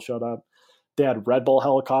 5,000 people showed up. They had Red Bull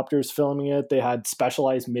helicopters filming it. They had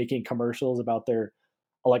Specialized making commercials about their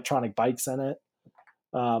electronic bikes in it.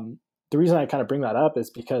 The reason I kind of bring that up is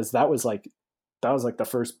because that was like the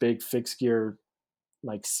first big fixed gear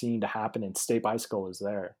like scene to happen, and State Bicycle was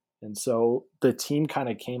there. And so the team kind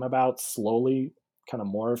of came about slowly, kind of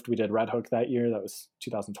morphed. We did Red Hook that year. That was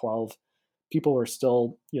 2012. People were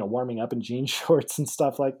still, warming up in jean shorts and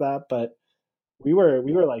stuff like that, but we were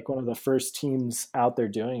like one of the first teams out there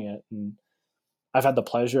doing it. And I've had the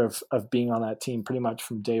pleasure of being on that team pretty much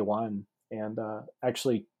from day one, and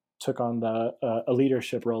actually took on a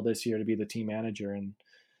leadership role this year to be the team manager. And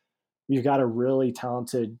we've got a really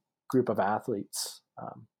talented group of athletes,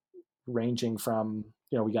 ranging from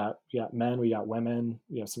we got men, we got women,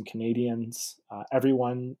 we have some Canadians.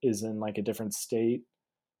 Everyone is in like a different state.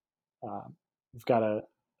 We've got a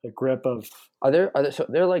grip of. Are there so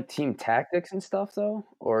they're like team tactics and stuff though,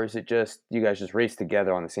 or is it just you guys just race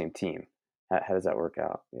together on the same team? How does that work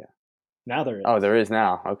out? Yeah. Now there Oh, is. there is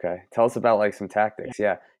now. Okay, tell us about like some tactics.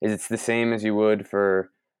 Yeah, is it the same as you would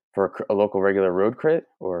for a local regular road crit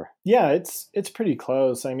or? Yeah, it's pretty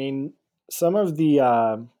close. I mean, some of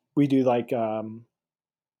the we do like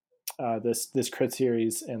this crit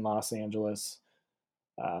series in Los Angeles.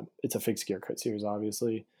 It's a fixed gear crit series,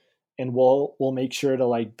 obviously, and we'll make sure to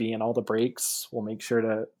like be in all the breaks. We'll make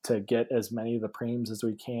sure to get as many of the preems as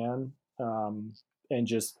we can, and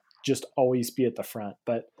just always be at the front.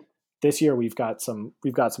 But this year we've got some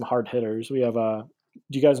hard hitters. We have do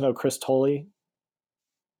you guys know Chris Tolley?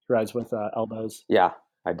 He rides with Elbows. Yeah,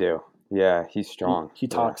 I do. Yeah, he's He strong. he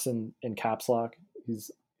Yeah. talks in caps lock.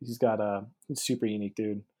 He's a super unique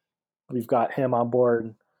dude. We've got him on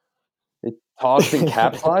board. It talks in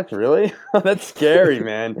caps lock, really? That's scary,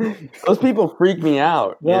 man. Those people freak me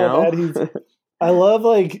out, you No, know? man, I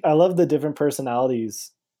love the different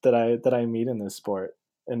personalities that I meet in this sport,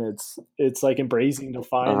 and it's like embracing to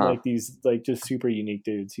find Uh-huh. like these like just super unique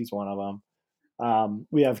dudes. He's one of them.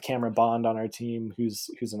 We have Cameron Bond on our team, who's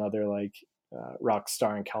another like rock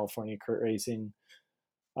star in California kart racing.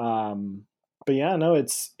 But yeah, no,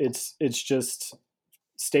 it's just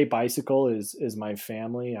State Bicycle is my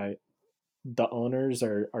family. The owners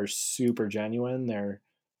are super genuine.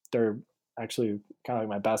 They're actually kind of like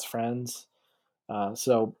my best friends.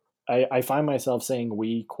 So I find myself saying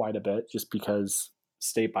we quite a bit just because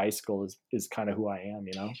state bicycle is kind of who I am,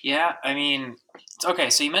 you know? Yeah, I mean, okay,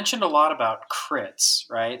 so you mentioned a lot about crits,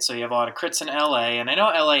 right? So you have a lot of crits in LA, and I know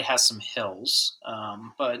LA has some hills,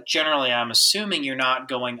 but generally I'm assuming you're not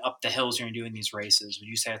going up the hills when you're doing these races. Would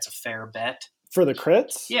you say it's a fair bet? For the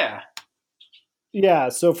crits? Yeah. Yeah,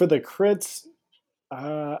 so for the crits,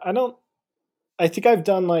 I think I've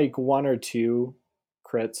done like one or two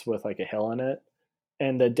crits with like a hill in it.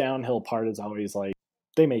 And the downhill part is always like,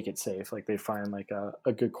 they make it safe. Like they find like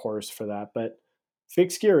a good course for that. But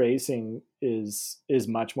fixed gear racing is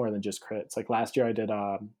much more than just crits. Like last year I did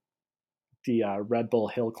the Red Bull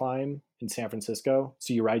hill climb in San Francisco.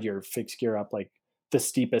 So you ride your fixed gear up like the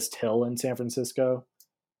steepest hill in San Francisco.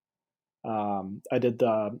 I did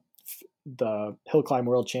the hill climb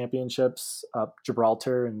world championships up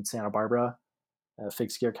Gibraltar and Santa Barbara,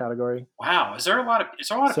 fixed gear category. Wow, is there a lot of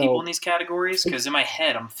people in So these categories? Because in my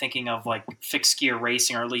head, I'm thinking of like fixed gear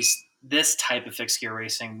racing, or at least this type of fixed gear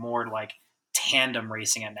racing, more like tandem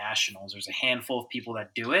racing at nationals. There's a handful of people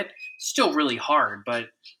that do it. Still really hard, but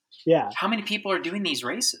yeah, how many people are doing these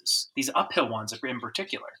races? These uphill ones in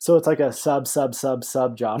particular. so it's like a sub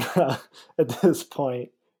genre at this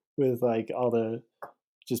point, with like all the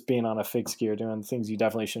just being on a fixed gear, doing things you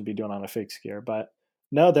definitely shouldn't be doing on a fixed gear. But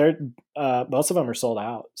no, they're most of them are sold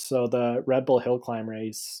out. So the Red Bull Hill Climb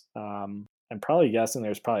race, I'm probably guessing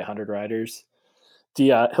there's probably 100 riders.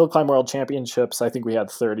 The Hill Climb World Championships, I think we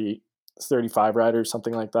had 35 riders,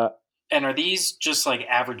 something like that. And are these just like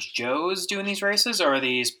average Joes doing these races, or are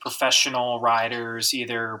these professional riders,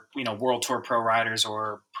 either World Tour pro riders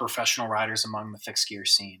or professional riders among the fixed gear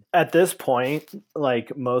scene? At this point,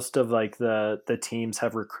 like most of like the teams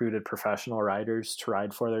have recruited professional riders to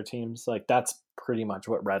ride for their teams. Like that's pretty much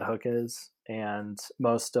what Red Hook is, and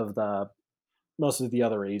most of the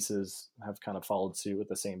other races have kind of followed suit with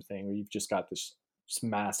the same thing, where you've just got this just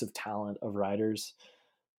massive talent of riders.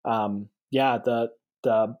 Yeah, the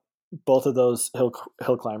both of those hill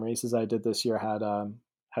climb races I did this year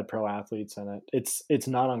had pro athletes in it. It's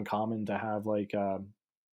not uncommon to have like a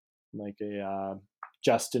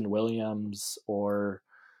Justin Williams, or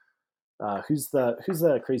who's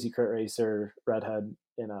the crazy crit racer redhead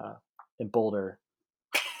in Boulder,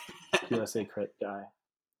 USA crit guy.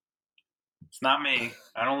 It's not me.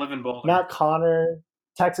 I don't live in Boulder. Not Connor.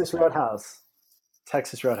 Texas Roadhouse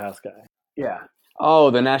guy. Yeah.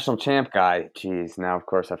 Oh, the national champ guy. Jeez, now of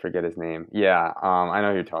course I forget his name. Yeah, I know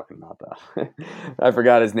who you're talking about though. I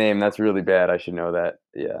forgot his name. That's really bad. I should know that.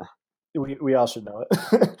 Yeah. We all should know it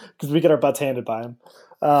because we get our butts handed by him.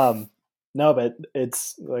 No, but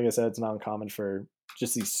it's like I said, it's not uncommon for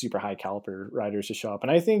just these super high caliber riders to show up,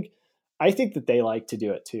 and I think that they like to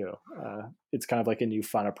do it too. It's kind of like a new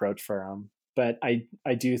fun approach for them. But I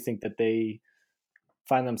do think that they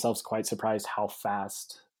find themselves quite surprised how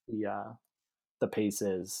fast the pace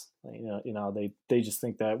is. They just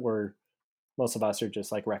think that most of us are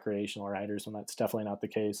just like recreational riders, when that's definitely not the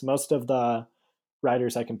case. Most of the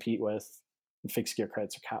riders I compete with in fixed gear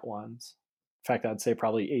crits are Cat 1s. In fact, I'd say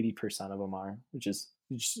probably 80% of them are, which is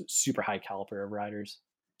just super high caliber of riders.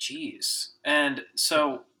 Jeez. And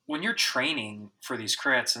so when you're training for these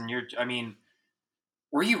crits, and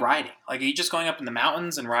where are you riding? Like, are you just going up in the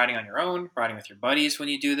mountains and riding on your own, riding with your buddies when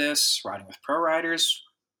you do this, riding with pro riders?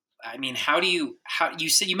 I mean, how you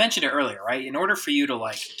mentioned it earlier, right? In order for you to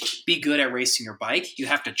like be good at racing your bike, you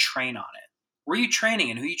have to train on it. Where are you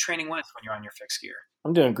training, and who are you training with when you're on your fixed gear?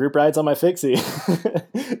 I'm doing group rides on my fixie.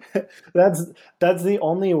 that's the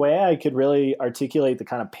only way I could really articulate the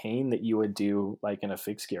kind of pain that you would do like in a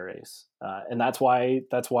fixed gear race, and that's why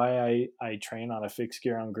I train on a fixed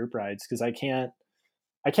gear on group rides, because I can't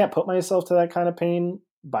put myself to that kind of pain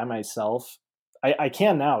by myself. I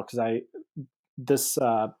can now, because this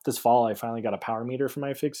fall I finally got a power meter for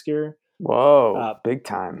my fixed gear. Whoa, big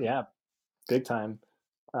time. Yeah, big time.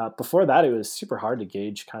 Before that, it was super hard to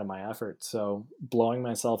gauge kind of my effort. So blowing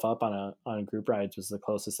myself up on a group rides was the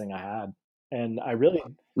closest thing I had. And I really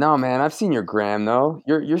No, man, I've seen your gram though.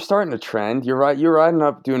 You're starting to trend. You're right. You're riding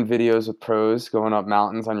up, doing videos with pros, going up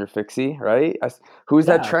mountains on your fixie, right? Who's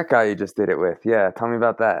that yeah. Trek guy you just did it with? Yeah, tell me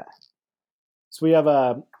about that. So we have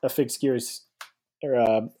a fixed gears, or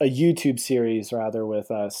a YouTube series rather, with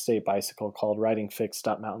a state bicycle called Riding Fixed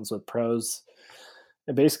Up Mountains with Pros.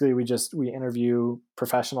 And basically we interview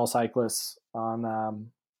professional cyclists on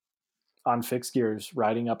fixed gears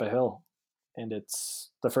riding up a hill. And it's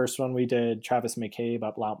the first one we did Travis McCabe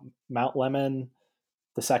up Mount Lemon.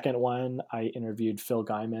 The second one I interviewed Phil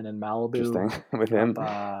Guyman in Malibu. Interesting. With him,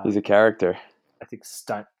 up, he's a character. I think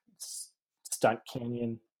Stunt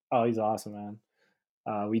Canyon. Oh, he's awesome,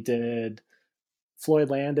 man. We did Floyd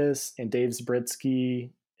Landis and Dave Zabritsky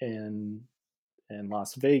in in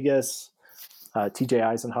Las Vegas, TJ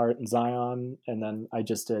Eisenhart and Zion, and then I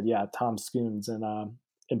just did Tom Scoons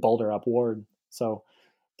in Boulder Up Ward. So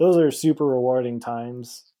those are super rewarding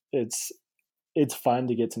times. It's fun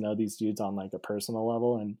to get to know these dudes on like a personal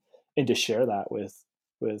level and to share that with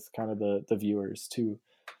kind of the viewers to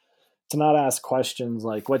not ask questions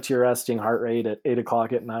like what's your resting heart rate at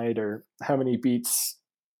 8:00 at night or how many beats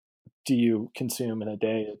do you consume in a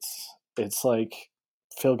day. It's like,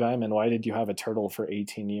 Phil Guyman, why did you have a turtle for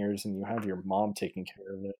 18 years and you have your mom taking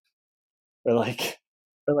care of it? Or like,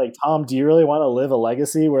 Tom, do you really want to live a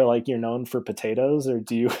legacy where like you're known for potatoes, or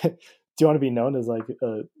do you want to be known as like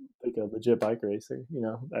a legit bike racer? You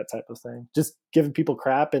know, that type of thing. Just giving people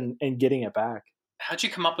crap and getting it back. How'd you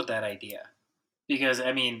come up with that idea? Because,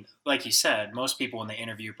 I mean, like you said, most people when they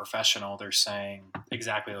interview a professional, they're saying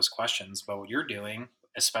exactly those questions. But what you're doing,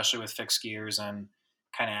 especially with fixed gears and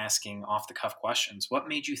kind of asking off-the-cuff questions, what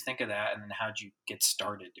made you think of that, and then how'd you get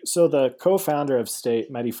started? So the co-founder of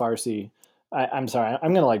State, Mehdi Farsi, I'm sorry,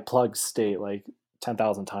 I'm going to like plug State like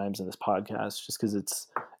 10,000 times in this podcast just because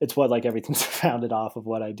it's what like everything's founded off of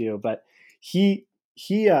what I do. But he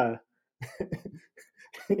yeah,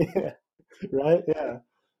 right? Yeah.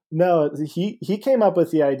 No, he came up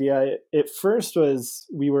with the idea. It first was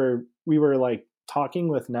we were like talking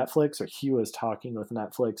with Netflix, or he was talking with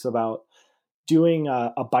Netflix about doing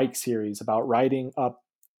a bike series about riding up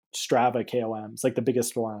Strava KOMs, like the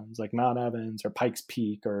biggest ones, like Mount Evans or Pikes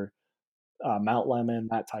Peak or Mount Lemon,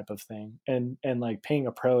 that type of thing, and like paying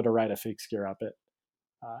a pro to ride a fixed gear up it.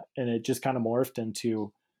 And it just kind of morphed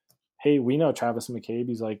into, hey, we know Travis McCabe.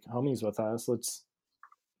 He's like homies with us. Let's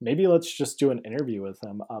just do an interview with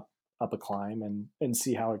him up a climb and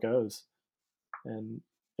see how it goes. And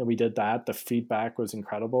we did that. The feedback was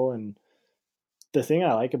incredible. And the thing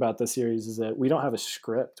I like about this series is that we don't have a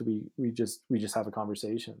script. We just have a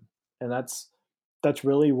conversation. And that's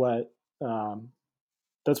really what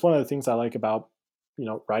that's one of the things I like about, you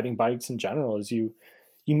know, riding bikes in general is you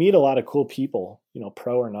meet a lot of cool people, you know,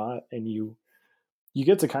 pro or not, and you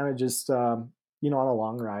get to kind of just you know, on a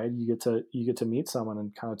long ride, you get to meet someone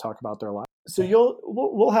and kind of talk about their life. So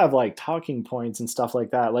we'll have like talking points and stuff like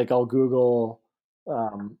that. Like I'll Google,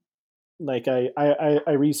 like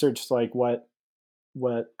I researched like what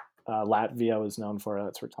Latvia was known for.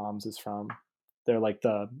 That's where Tom's is from. They're like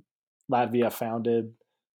the Latvia founded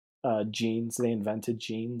jeans. They invented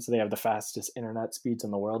jeans. They have the fastest internet speeds in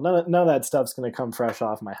the world. None of that stuff's going to come fresh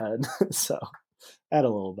off my head. So add a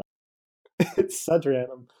little bit. It's such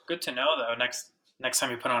random. Good to know, though. Next time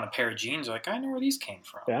you put on a pair of jeans, you're like, I know where these came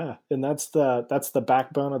from. Yeah, and that's the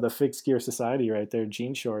backbone of the fixed gear society right there.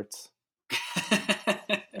 Jean shorts.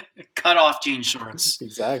 Cut off jean shorts.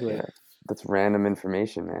 Exactly. Yeah, that's random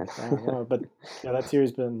information, man. I know, but yeah, that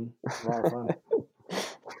series been a lot of fun.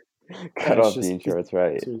 Cut off jean shorts,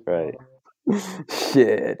 right.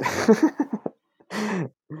 Shit.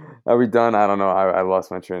 Are we done? I don't know. I lost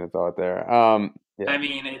my train of thought there. Yeah. I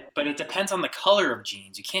mean, but it depends on the color of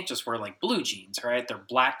jeans. You can't just wear like blue jeans, right? They're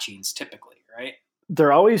black jeans typically, right?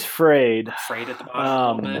 They're always frayed. Frayed at the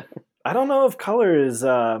bottom a little bit. I don't know if color is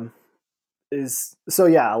so.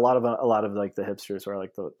 Yeah, a lot of like the hipsters wear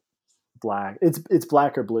like the black. It's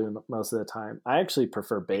black or blue most of the time. I actually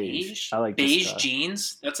prefer beige. I like beige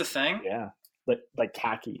jeans. That's a thing. Yeah, like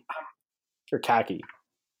khaki or khaki.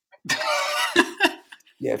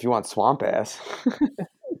 Yeah, if you want swamp ass.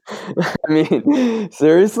 I mean,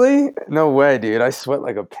 seriously? No way, dude. I sweat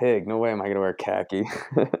like a pig. No way am I going to wear khaki.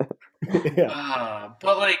 Yeah.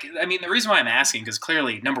 But, like, I mean, the reason why I'm asking, because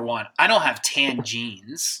clearly, number one, I don't have tan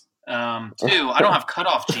jeans. Two, I don't have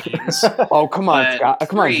cutoff jeans. Oh, come on, Scott.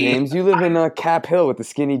 Come on, James. You live in Cap Hill with the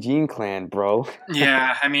Skinny Jean Clan, bro.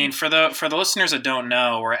 Yeah, I mean, for the listeners that don't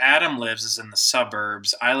know, where Adam lives is in the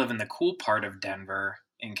suburbs. I live in the cool part of Denver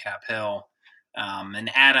in Cap Hill. And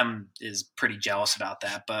Adam is pretty jealous about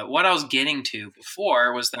that. But what I was getting to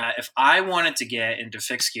before was that if I wanted to get into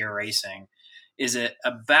fixed gear racing, is it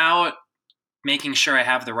about making sure I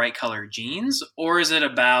have the right color jeans, or is it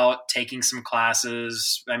about taking some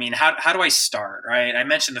classes? I mean, how do I start, right? I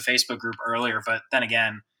mentioned the Facebook group earlier, but then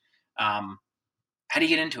again, how do you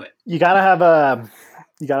get into it? You gotta have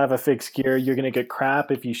a fixed gear. You're gonna get crap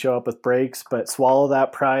if you show up with brakes, but swallow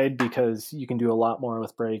that pride because you can do a lot more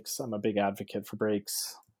with brakes. I'm a big advocate for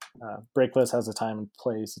brakes. Brakeless has a time and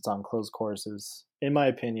place. It's on closed courses. In my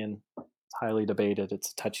opinion, it's highly debated.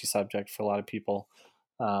 It's a touchy subject for a lot of people.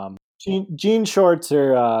 Jean shorts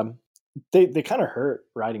are they kind of hurt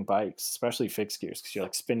riding bikes, especially fixed gears, because you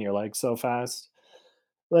like spin your legs so fast.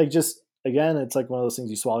 Like just again, it's like one of those things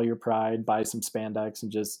you swallow your pride, buy some spandex,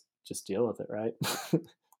 and just deal with it, right?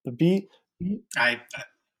 But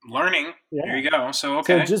learning. Yeah. There you go. So,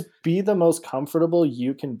 So okay. just be the most comfortable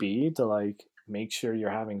you can be to like make sure you're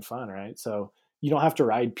having fun, right? So you don't have to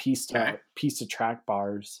ride Okay. piece to track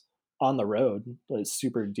bars on the road, like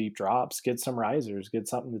super deep drops. Get some risers, get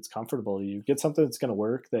something that's comfortable to you, get something that's going to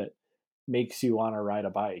work that makes you want to ride a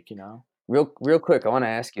bike, you know? Real quick, I want to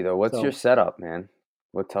ask you though, what's your So setup, man?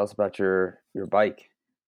 Tell us about your bike.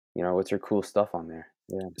 What's your cool stuff on there?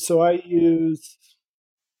 Yeah. so I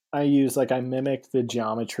use like I mimic the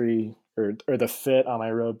geometry or the fit on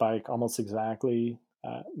my road bike almost exactly.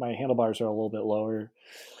 My handlebars are a little bit lower.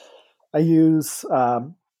 I use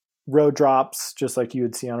road drops just like you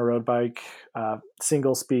would see on a road bike,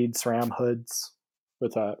 single speed SRAM hoods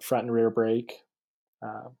with a front and rear brake,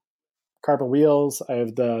 uh, carbon wheels. I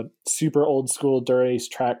have the super old school Dura-Ace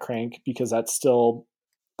track crank because that's still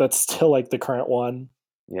like the current one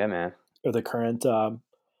Yeah, man. or the current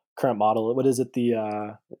model. What is it?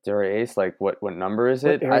 The Dura Ace, like what number is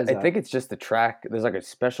what it? era I, is I that? think it's just the track. There's like a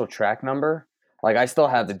special track number. Like I still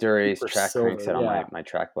have the Dura Ace Super track crank silver. set on Yeah, my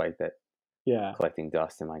track bike that yeah. collecting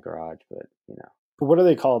dust in my garage, but But what are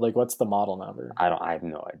they called? Like, what's the model number? I have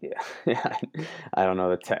no idea. Yeah, I don't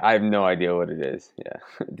know I have no idea what it is.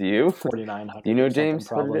 Yeah. Do you? Do you 4900 know, or something, James,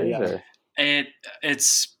 what it probably. is? Yeah. Or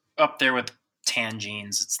It's up there with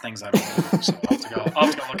tangines. It's things I don't know. So I'll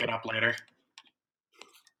have to go look it up later.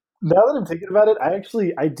 Now that I'm thinking about it,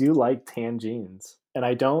 I do like tan jeans, and I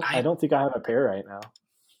I don't think I have a pair right now.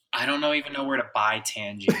 I don't know even know where to buy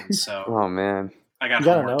tangines. So oh man, I got You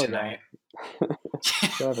gotta homework know a guy. tonight.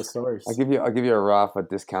 Gotta have a source. I'll give you a Rafa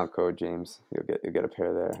discount code, James. You'll get a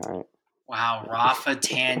pair there. All right. Wow, Rafa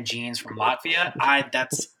tan jeans from Latvia.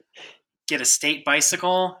 That's get a state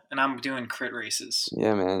bicycle, and I'm doing crit races.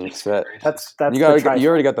 Yeah, man, you're Big speed set. races. That's the You already got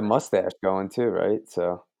trifecta. the mustache going too, right?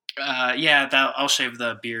 So Yeah, I'll shave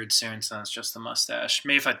the beard soon, so it's just the mustache.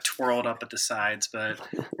 Maybe if I twirl it up at the sides, but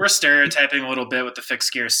we're stereotyping a little bit with the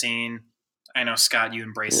fixed gear scene. I know, Scott, you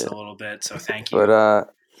embrace yeah, it a little bit, so thank but you.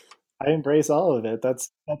 I embrace all of it. That's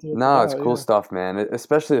what it's no, it's about. cool Yeah. stuff, man.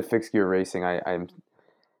 Especially the fixed gear racing. I'm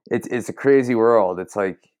it's a crazy world. It's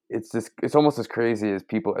like it's almost as crazy as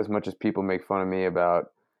as much as people make fun of me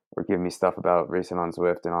about or give me stuff about racing on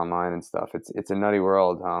Zwift and online and stuff. It's a nutty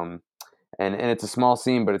world. And it's a small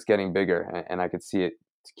scene, but it's getting bigger, and I could see it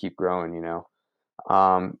to keep growing.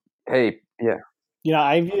 Um, hey, yeah, You know,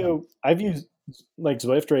 I view like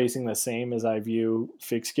Zwift racing the same as I view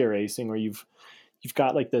fixed gear racing, where you've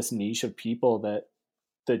got like this niche of people that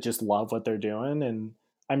just love what they're doing, and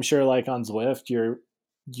I'm sure like on Zwift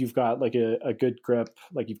you've got like a good grip,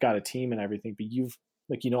 like you've got a team and everything, but you've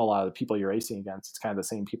like a lot of the people you're racing against, it's kind of the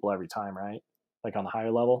same people every time, right? Like on the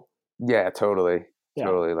higher level. yeah, totally, Yeah.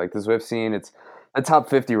 totally. Like the Zwift scene, it's the top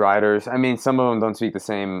 50 riders. I mean, some of them don't speak the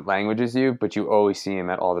same language as you, but you always see them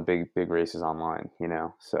at all the big races online.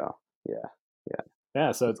 So yeah, yeah,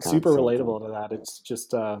 Yeah, so it's it's kind of the super same thing. relatable to that. It's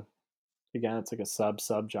just again, it's like a sub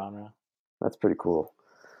genre. That's pretty cool.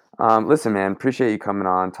 Listen, man, appreciate you coming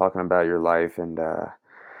on, talking about your life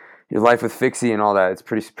with Fixie and all that. It's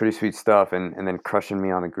pretty sweet stuff, and then crushing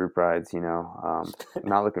me on the group rides.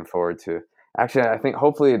 Not looking forward to. Actually, I think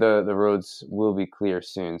hopefully the roads will be clear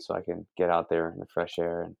soon, so I can get out there in the fresh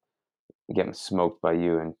air and get smoked by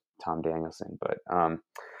you and Tom Danielson. But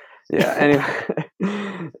yeah. Anyway,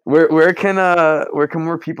 where can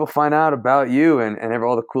more people find out about you and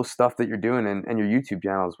all the cool stuff that you're doing and your YouTube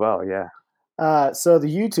channel as well? Yeah. So the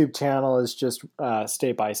YouTube channel is just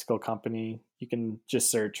State Bicycle Company. You can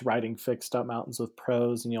just search "Riding Fixed Up Mountains with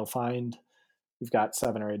Pros" and you'll find we've got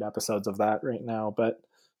 7 or 8 episodes of that right now. But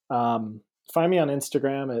um, find me on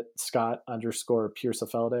Instagram at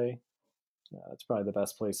Scott_Piersáfeldè. That's probably the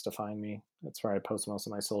best place to find me. That's where I post most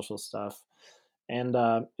of my social stuff. And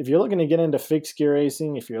if you're looking to get into fixed gear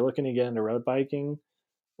racing, if you're looking to get into road biking,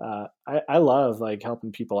 I love like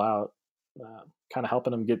helping people out, kind of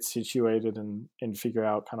helping them get situated and figure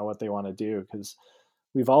out kind of what they want to do, because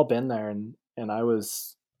we've all been there, and I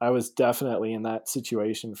was definitely in that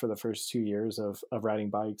situation for the first 2 years of riding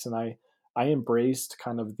bikes, and I embraced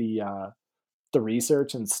kind of the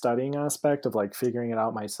research and studying aspect of like figuring it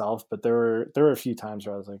out myself. But there were a few times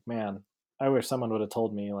where I was like, man, I wish someone would have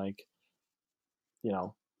told me like, you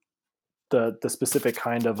know, the specific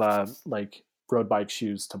kind of like road bike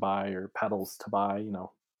shoes to buy or pedals to buy,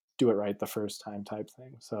 do it right the first time type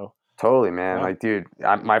thing. So Totally, man. yeah. Like, dude,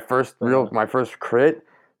 But my first crit,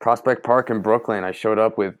 Prospect Park in Brooklyn. I showed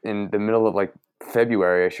up with in the middle of like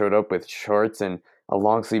February. I showed up with shorts and a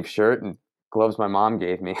long sleeve shirt and gloves my mom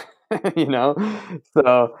gave me. you know,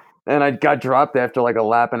 so and I got dropped after like a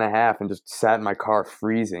lap and a half and just sat in my car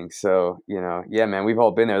freezing. So yeah, man, we've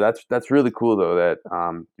all been there. That's really cool though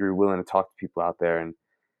that you're willing to talk to people out there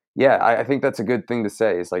Yeah, I think that's a good thing to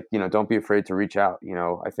say. Is like, don't be afraid to reach out.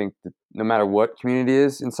 I think that no matter what community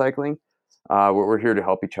is in cycling, we're here to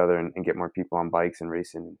help each other and get more people on bikes and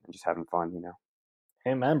racing and just having fun.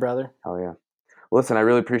 Amen, brother. Hell yeah. Well, listen, I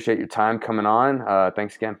really appreciate your time coming on.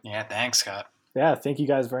 Thanks again. Yeah, thanks, Scott. Yeah, thank you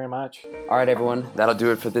guys very much. All right, everyone. That'll do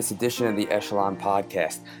it for this edition of the Echelon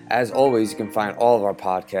Podcast. As always, you can find all of our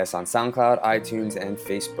podcasts on SoundCloud, iTunes, and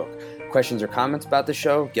Facebook. Questions or comments about the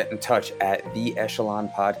show, get in touch at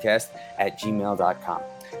theechelonpodcast@gmail.com.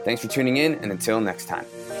 Thanks for tuning in, and until next time.